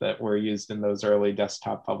stuff that were used in those early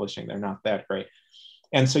desktop publishing, they're not that great.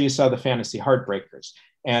 And so you saw the Fantasy Heartbreakers.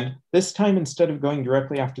 And this time, instead of going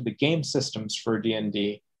directly after the game systems for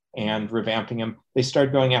D&D and revamping them, they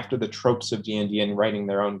started going after the tropes of D&D and writing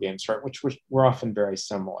their own games, which were often very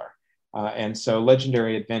similar. And so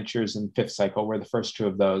Legendary Adventures and Fifth Cycle were the first two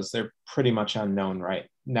of those. They're pretty much unknown right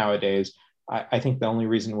nowadays. I think the only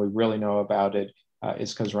reason we really know about it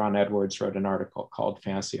is because Ron Edwards wrote an article called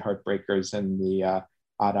Fantasy Heartbreakers in the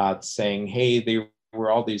Odd Odds, saying, hey, they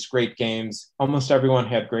were all these great games. Almost everyone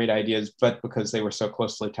had great ideas, but because they were so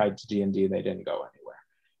closely tied to D&D, they didn't go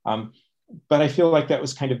anywhere. But I feel like that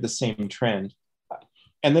was kind of the same trend.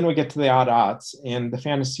 And then we get to the Odd Odds, and the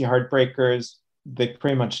Fantasy Heartbreakers, they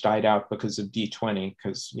pretty much died out because of D20,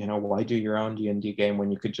 because, why do your own D&D game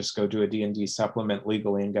when you could just go do a D&D supplement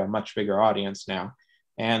legally and get a much bigger audience now?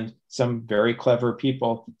 And some very clever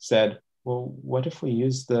people said, well, what if we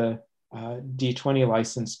use the D20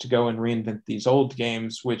 license to go and reinvent these old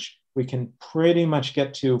games, which we can pretty much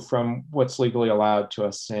get to from what's legally allowed to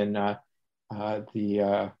us in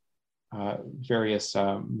the various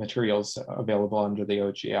materials available under the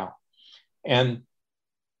OGL. And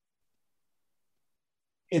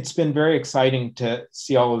it's been very exciting to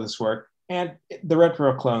see all of this work. And the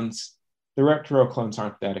retro clones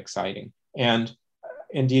aren't that exciting. And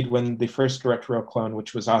indeed, when the first retro clone,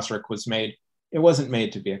 which was Osric, was made, it wasn't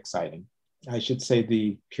made to be exciting. I should say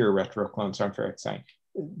the pure retro clones aren't very exciting.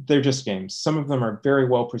 They're just games. Some of them are very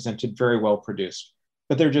well presented, very well produced,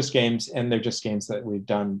 but they're just games, and they're just games that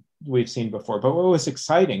we've seen before. But what was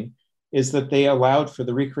exciting is that they allowed for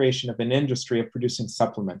the recreation of an industry of producing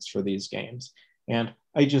supplements for these games. And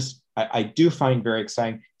I do find very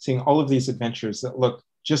exciting seeing all of these adventures that look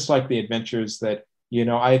just like the adventures that,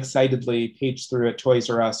 I excitedly paged through at Toys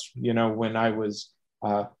R Us, when I was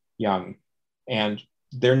young. And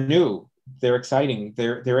they're new, they're exciting,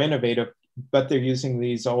 they're innovative, but they're using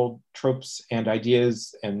these old tropes and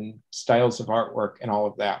ideas and styles of artwork and all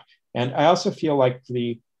of that. And I also feel like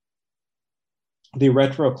the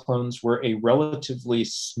retro clones were a relatively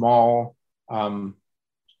small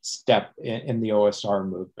step in the OSR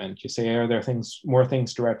movement. You say, are there more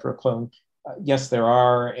things to retro clone? Yes, there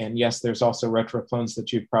are. And yes, there's also retro clones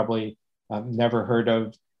that you've probably never heard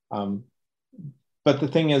of. But the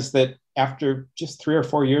thing is that after just 3 or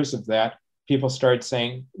 4 years of that, people started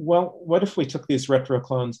saying, well, what if we took these retro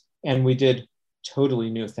clones and we did totally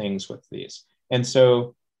new things with these. And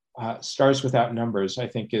so Stars Without Numbers, I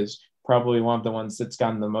think, is probably one of the ones that's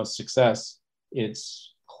gotten the most success.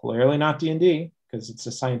 It's clearly not D&D because it's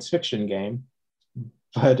a science fiction game,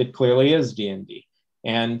 but it clearly is D&D.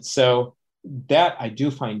 And so that I do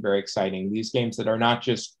find very exciting. These games that are not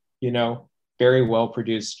just, very well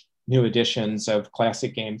produced new editions of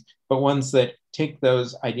classic games, but ones that take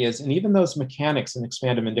those ideas and even those mechanics and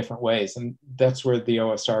expand them in different ways. And that's where the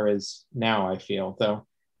OSR is now, I feel, though.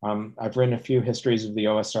 I've written a few histories of the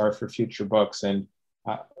OSR for future books. And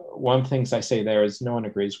one of the things I say there is no one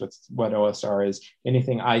agrees with what OSR is.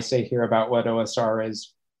 Anything I say here about what OSR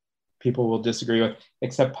is, people will disagree with,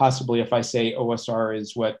 except possibly if I say OSR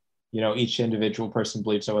is what each individual person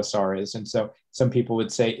believes OSR is. And so some people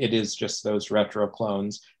would say it is just those retro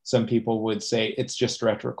clones. Some people would say it's just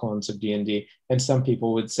retro clones of D&D. And some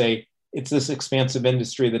people would say it's this expansive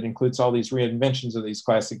industry that includes all these reinventions of these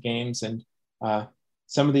classic games. And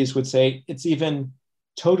some of these would say it's even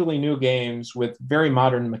totally new games with very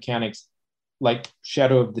modern mechanics, like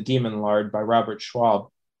Shadow of the Demon Lord by Robert Schwab,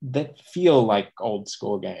 that feel like old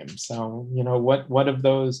school games. So, what of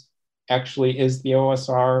those actually is the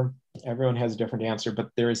OSR? Everyone has a different answer,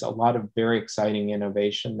 but there is a lot of very exciting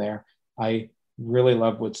innovation there. I really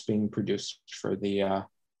love what's being produced for the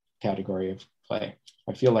category of play.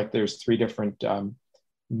 I feel like there's three different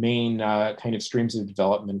main kind of streams of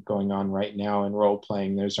development going on right now in role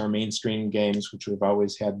playing. There's our mainstream games, which we've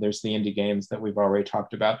always had. There's the indie games that we've already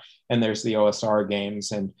talked about, and there's the OSR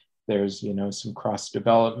games. And there's some cross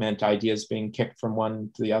development ideas being kicked from one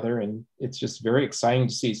to the other, and it's just very exciting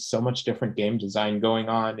to see so much different game design going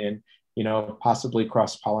on and possibly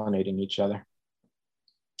cross pollinating each other.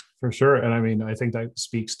 For sure. And I mean, I think that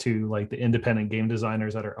speaks to like the independent game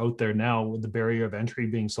designers that are out there now, with the barrier of entry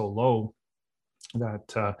being so low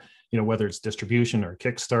that whether it's distribution or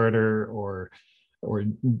Kickstarter or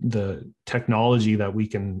the technology that we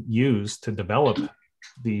can use to develop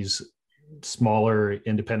these smaller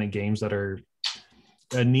independent games that are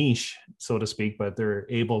a niche, so to speak, but they're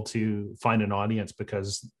able to find an audience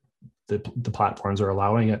because the platforms are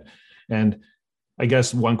allowing it. And I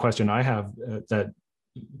guess one question I have that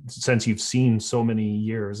since you've seen so many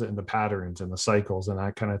years and the patterns and the cycles and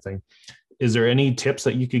that kind of thing, is there any tips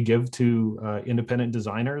that you could give to independent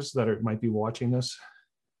designers that might be watching this?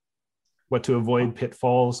 What to avoid,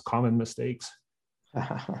 pitfalls, common mistakes?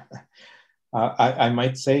 I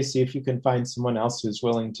might say, see if you can find someone else who's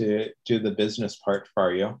willing to do the business part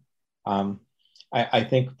for you. I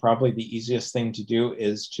think probably the easiest thing to do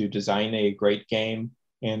is to design a great game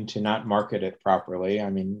and to not market it properly. I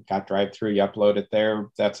mean, got drive-through, you upload it there,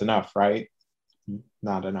 that's enough, right?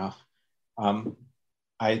 Not enough.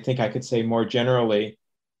 I think I could say more generally,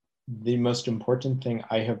 the most important thing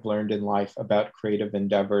I have learned in life about creative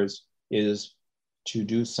endeavors is to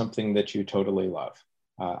do something that you totally love.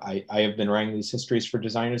 I have been writing these histories for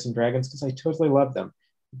Designers and Dragons because I totally love them.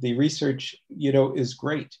 The research, is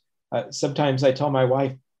great. Sometimes I tell my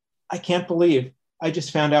wife, I can't believe I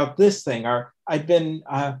just found out this thing, or I've been,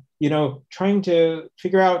 trying to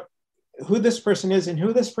figure out who this person is and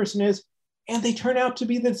who this person is, and they turn out to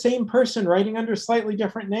be the same person writing under slightly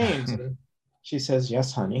different names. She says,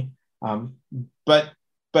 yes, honey. But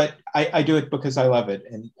I do it because I love it.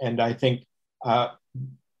 And I think,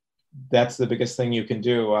 that's the biggest thing you can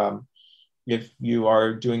do. If you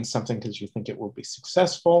are doing something because you think it will be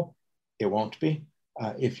successful, it won't be.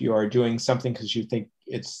 If you are doing something because you think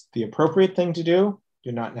it's the appropriate thing to do,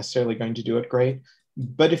 you're not necessarily going to do it great.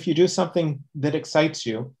 But if you do something that excites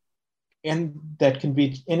you, and that can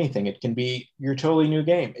be anything, it can be your totally new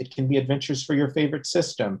game, it can be adventures for your favorite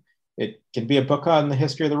system, it can be a book on the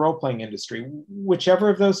history of the role-playing industry, whichever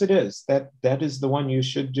of those it is, that is the one you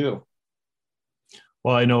should do.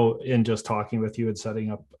 Well, I know in just talking with you and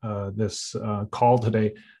setting up this call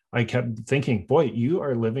today, I kept thinking, boy, you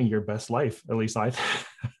are living your best life. At least I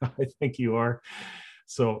think you are.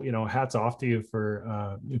 So, hats off to you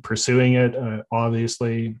for pursuing it.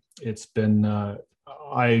 Obviously, it's been,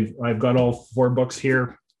 I've got all 4 books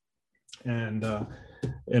here, and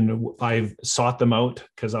I've sought them out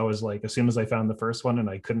because I was like, as soon as I found the first one and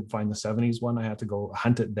I couldn't find the 70s one, I had to go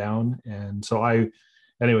hunt it down. And so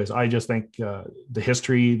anyways, I just think the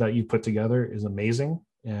history that you put together is amazing.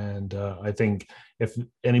 And I think if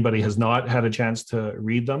anybody has not had a chance to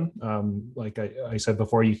read them, like I said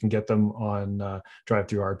before, you can get them on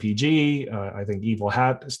DriveThruRPG. I think Evil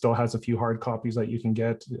Hat still has a few hard copies that you can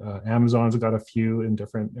get. Amazon's got a few in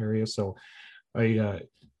different areas. So I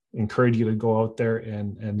encourage you to go out there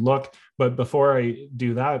and look. But before I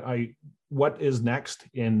do that, I what is next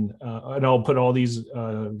and I'll put all these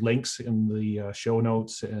links in the show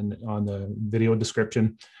notes and on the video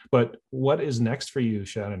description, but what is next for you,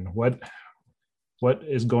 Shannon? What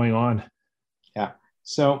is going on? Yeah.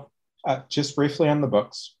 So just briefly on the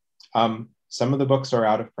books, some of the books are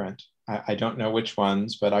out of print. I don't know which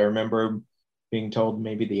ones, but I remember being told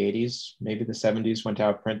maybe the 80s, maybe the 70s went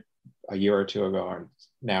out of print a year or two ago or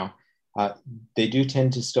now. They do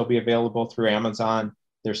tend to still be available through Amazon.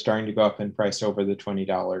 They're starting to go up in price over the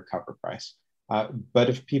 $20 cover price. But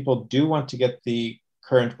if people do want to get the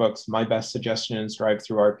current books, my best suggestion is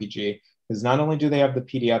DriveThruRPG, because not only do they have the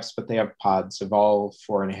PDFs, but they have pods of all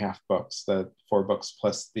 4.5 books, the 4 books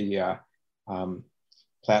plus the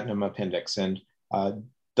Platinum Appendix. And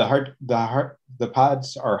the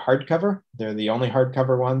pods are hardcover. They're the only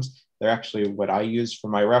hardcover ones. They're actually what I use for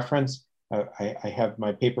my reference. I have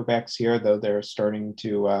my paperbacks here, though they're starting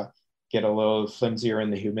to get a little flimsier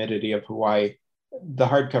in the humidity of Hawaii. The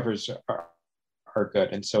hardcovers are good.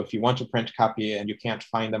 And so if you want a print copy and you can't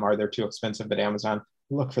find them, or they're too expensive at Amazon,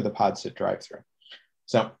 look for the pods at DriveThru.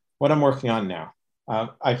 So what I'm working on now,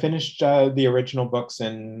 I finished the original books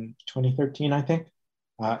in 2013, I think.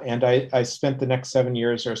 And I spent the next 7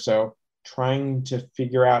 years or so trying to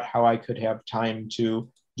figure out how I could have time to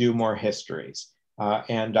do more histories.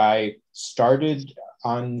 And I started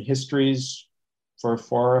on histories for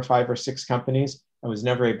 4 or 5 or 6 companies. I was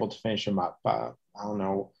never able to finish them up. I don't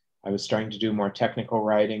know. I was starting to do more technical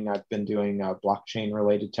writing. I've been doing blockchain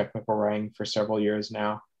related technical writing for several years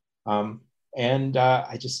now. And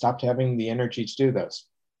I just stopped having the energy to do those.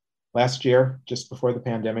 Last year, just before the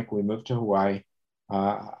pandemic, we moved to Hawaii.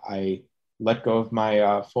 I let go of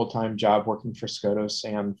my full-time job working for SCOTUS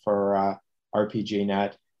and for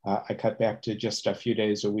RPGNet. I cut back to just a few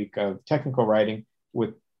days a week of technical writing,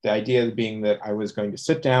 with the idea being that I was going to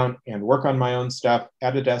sit down and work on my own stuff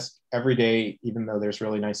at a desk every day, even though there's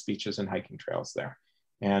really nice beaches and hiking trails there.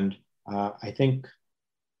 And I think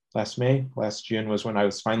last June was when I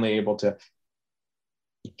was finally able to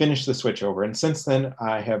finish the switch over. And since then,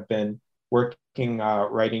 I have been working,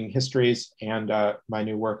 writing histories and my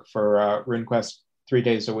new work for RuneQuest 3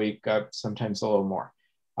 days a week, sometimes a little more.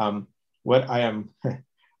 What I am,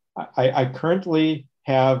 I currently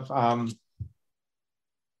have,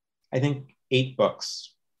 I think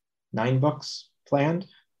 9 books planned.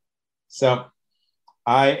 So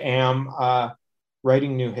I am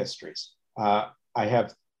writing new histories. I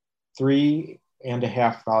have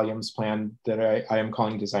 3.5 volumes planned that I am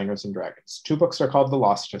calling Designers and Dragons. 2 books are called The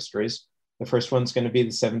Lost Histories. The first one's going to be the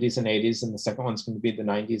 70s and 80s, and the second one's going to be the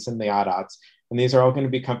 90s and the odd odds. And these are all going to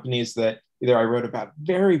be companies that either I wrote about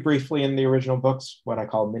very briefly in the original books, what I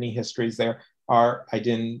call mini histories there, or I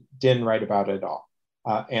didn't write about it at all.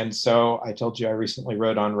 And so I told you I recently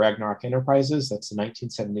wrote on Ragnarok Enterprises. That's a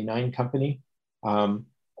 1979 company.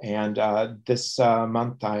 This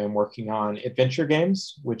month I am working on Adventure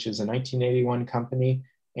Games, which is a 1981 company,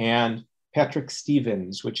 and Patrick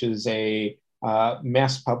Stevens, which is a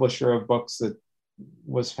mass publisher of books that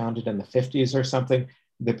was founded in the 50s or something.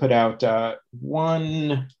 They put out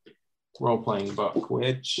one role-playing book,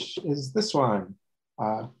 which is this one,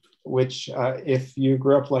 which if you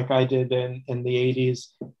grew up like I did in the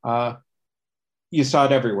 80s, you saw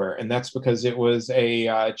it everywhere. And that's because it was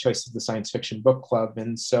a choice of the Science Fiction Book Club.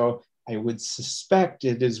 And so I would suspect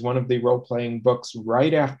it is one of the role-playing books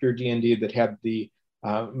right after D&D that had the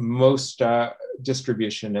most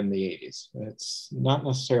distribution in the 80s. It's not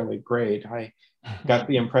necessarily great. I got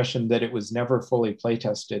the impression that it was never fully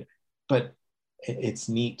play-tested, but it's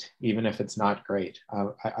neat, even if it's not great.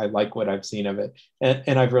 I like what I've seen of it.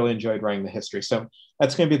 And I've really enjoyed writing the history. So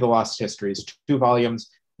that's going to be The Lost Histories, 2 volumes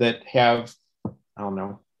that have, I don't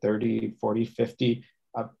know, 30, 40, 50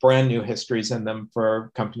 brand new histories in them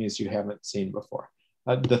for companies you haven't seen before.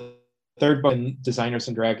 The third book in Designers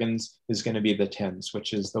and Dragons is going to be The Tens,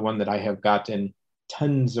 which is the one that I have gotten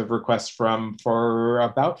tons of requests from for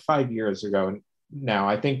about 5 years ago now.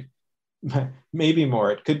 I think maybe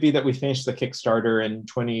more. It could be that we finished the Kickstarter in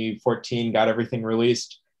 2014, got everything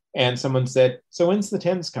released, and someone said, so when's The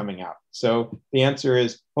Tens coming out? So the answer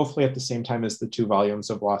is hopefully at the same time as the 2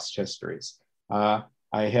 volumes of Lost Histories. I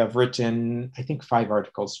have written, I think, 5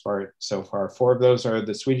 articles for it so far. 4 of those are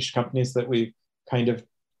the Swedish companies that we've kind of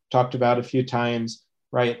talked about a few times: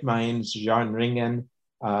 Riot Minds, Jan Ringen,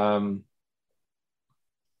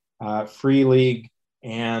 Free League,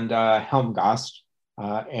 and Helmgast.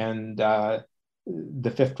 And the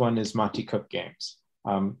 5th one is Monty Cook Games.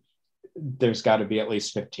 There's got to be at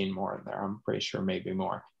least 15 more in there. I'm pretty sure maybe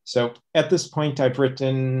more. So at this point, I've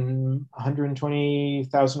written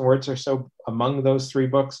 120,000 words or so among those 3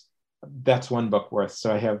 books. That's 1 book worth.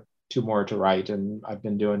 So I have two more to write, and I've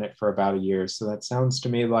been doing it for about a year. So that sounds to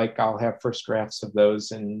me like I'll have first drafts of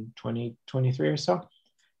those in 2023 or so.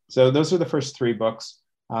 So those are the first three books.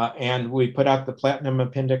 And we put out the Platinum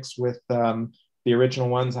Appendix with the original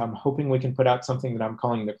ones. I'm hoping we can put out something that I'm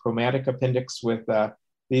calling the Chromatic Appendix with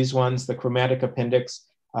these ones. The Chromatic Appendix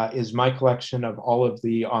is my collection of all of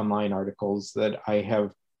the online articles that I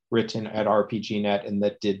have written at RPGNet and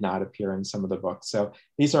that did not appear in some of the books. So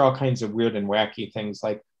these are all kinds of weird and wacky things.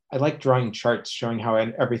 Like I like drawing charts showing how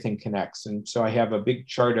everything connects. And so I have a big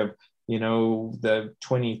chart of, the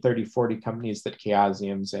 20, 30, 40 companies that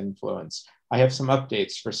Chaosium's influence. I have some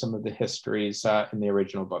updates for some of the histories in the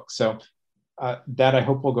original book. So that I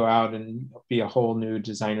hope will go out and be a whole new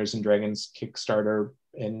Designers and Dragons Kickstarter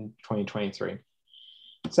in 2023.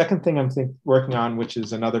 Second thing I'm working on, which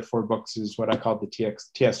is another 4 books, is what I call the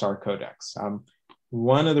TSR Codex.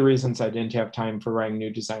 One of the reasons I didn't have time for writing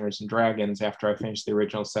new Designers and Dragons after I finished the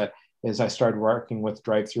original set is I started working with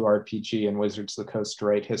DriveThruRPG and Wizards of the Coast to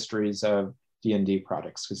write histories of D&D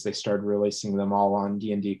products, because they started releasing them all on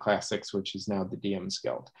D&D Classics, which is now the DM's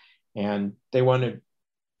Guild. And they wanted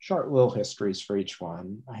short little histories for each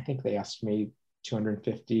one. I think they asked me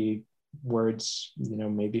 250 words,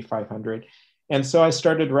 maybe 500. And so I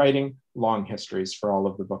started writing long histories for all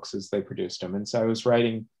of the books as they produced them. And so I was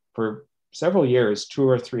writing for several years, 2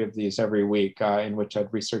 or 3 of these every week, in which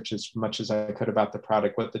I'd research as much as I could about the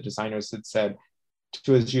product, what the designers had said,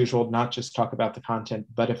 to, as usual, not just talk about the content,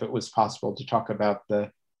 but if it was possible, to talk about the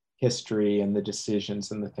history and the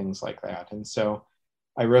decisions and the things like that. And so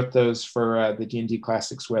I wrote those for the D&D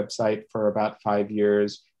Classics website for about 5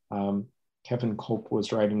 years. Kevin Culp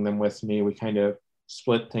was writing them with me. We kind of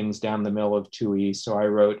split things down the middle of 2E. So I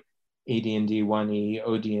wrote AD&D 1E,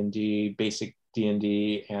 OD&D, Basic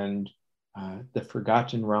D&D, and the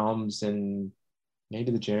Forgotten Realms, and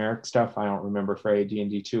maybe the generic stuff. I don't remember for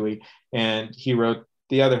AD&D 2E. And he wrote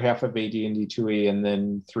the other half of AD&D 2E and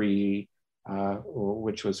then 3E,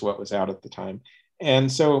 which was what was out at the time. And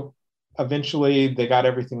so eventually they got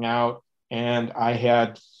everything out, and I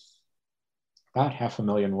had about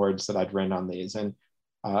 500,000 words that I'd written on these. And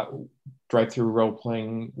Drive-Thru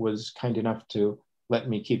Role-Playing was kind enough to let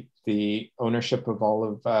me keep the ownership of all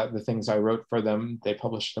of the things I wrote for them. They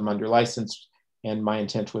published them under license, and my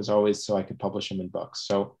intent was always so I could publish them in books.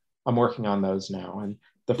 So I'm working on those now. And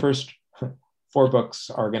the first 4 books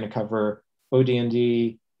are going to cover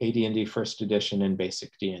OD&D, AD&D First Edition, and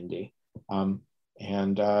Basic D&D.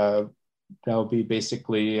 And that'll be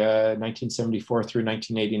basically 1974 through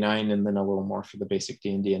 1989, and then a little more for the Basic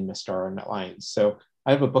D&D and Mystara and Alliance. So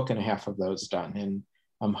I have a book and a half of those done, and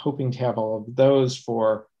I'm hoping to have all of those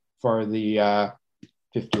for the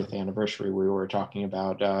 50th anniversary we were talking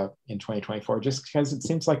about in 2024, just because it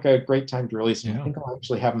seems like a great time to release them. I think I'll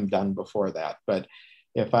actually have them done before that, but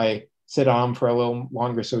if I sit on them for a little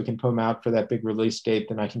longer so we can put them out for that big release date,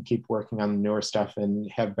 then I can keep working on the newer stuff and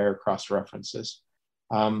have better cross-references.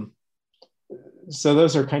 So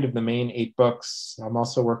those are kind of the main 8 books. I'm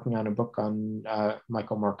also working on a book on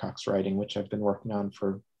Michael Moorcock's writing, which I've been working on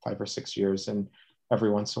for 5 or 6 years. And every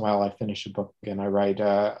once in a while I finish a book and I write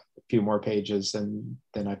a few more pages, and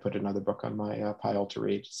then I put another book on my pile to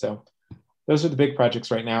read. So those are the big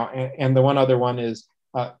projects right now. And the one other one is,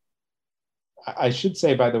 I should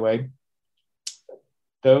say, by the way,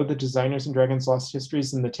 though the Designers and Dragons Lost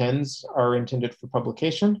Histories in the Tens are intended for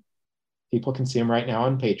publication, people can see them right now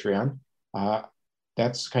on Patreon.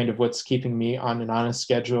 That's kind of what's keeping me on an honest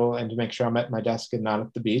schedule and to make sure I'm at my desk and not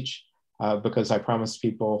at the beach, because I promise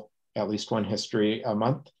people at least 1 history a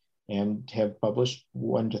month and have published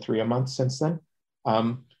 1 to 3 a month since then.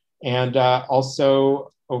 And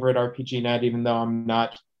also over at RPGNet, even though I'm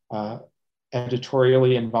not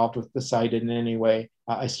editorially involved with the site in any way,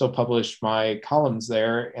 I still publish my columns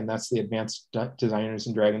there, and that's the Advanced Designers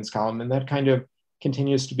and Dragons column. And that kind of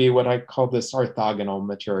continues to be what I call this orthogonal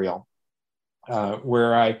material,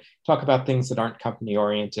 where I talk about things that aren't company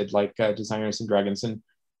oriented, like Designers and Dragons. And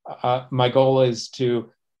my goal is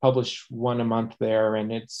to publish 1 a month there,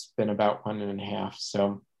 and it's been about 1.5.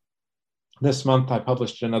 So this month I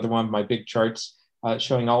published another one of my big charts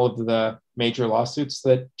showing all of the major lawsuits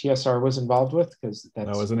that TSR was involved with, because that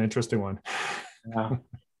was an interesting one.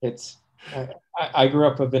 It's I grew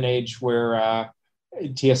up of an age where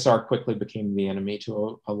TSR quickly became the enemy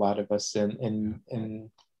to a lot of us in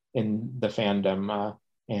the fandom,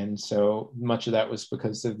 and so much of that was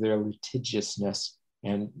because of their litigiousness,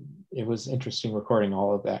 and it was interesting recording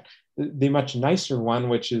all of that. The much nicer one,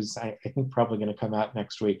 which is I think probably going to come out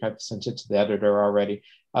next week, I've sent it to the editor already,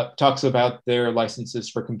 talks about their licenses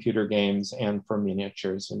for computer games and for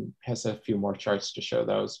miniatures, and has a few more charts to show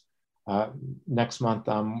those. Next month,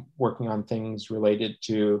 I'm working on things related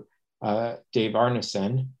to Dave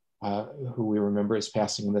Arneson, who we remember is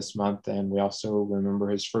passing this month, and we also remember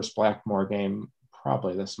his first Blackmore game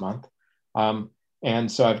probably this month.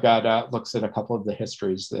 And so I've got looks at a couple of the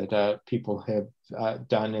histories that people have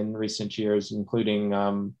done in recent years, including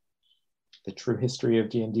the true history of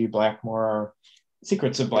D&D Blackmore, or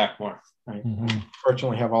Secrets of Blackmore. Right? Mm-hmm.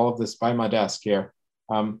 Fortunately, have all of this by my desk here.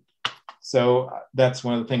 So that's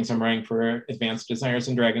one of the things I'm writing for Advanced Designers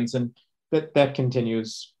and Dragons, and that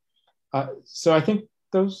continues. So I think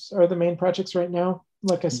those are the main projects right now.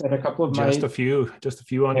 Like I said, a couple of just a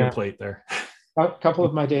few on your plate there. A couple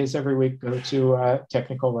of my days every week go to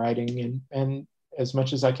technical writing, and as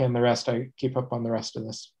much as I can, the rest I keep up on the rest of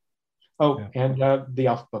this. And the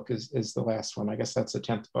Elf book is the last one. I guess that's the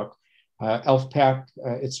 10th book. Elf Pack,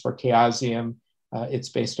 it's for Chaosium. It's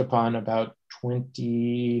based upon about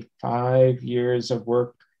 25 years of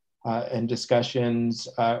work and discussions,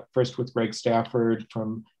 first with Greg Stafford,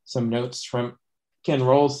 from some notes from Ken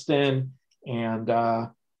Rolston, and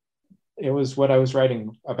it was what I was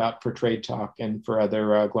writing about for Trade Talk and for other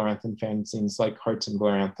Gloranthan fanzines like Hearts and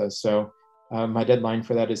Glorantha. So my deadline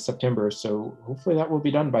for that is September, so hopefully that will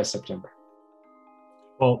be done by September.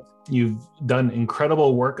 Well, you've done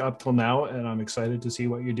incredible work up till now, and I'm excited to see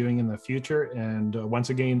what you're doing in the future. And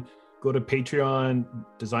once again, go to Patreon,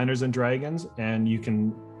 Designers and Dragons, and you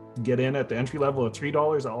can get in at the entry level of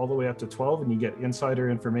 $3 all the way up to $12, and you get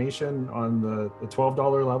insider information on the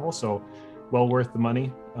 $12 level. So well worth the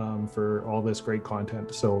money for all this great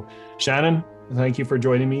content. So Shannon, thank you for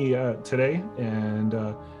joining me today, and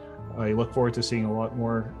I look forward to seeing a lot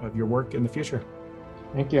more of your work in the future.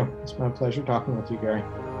 Thank you. It's my pleasure talking with you, Gary.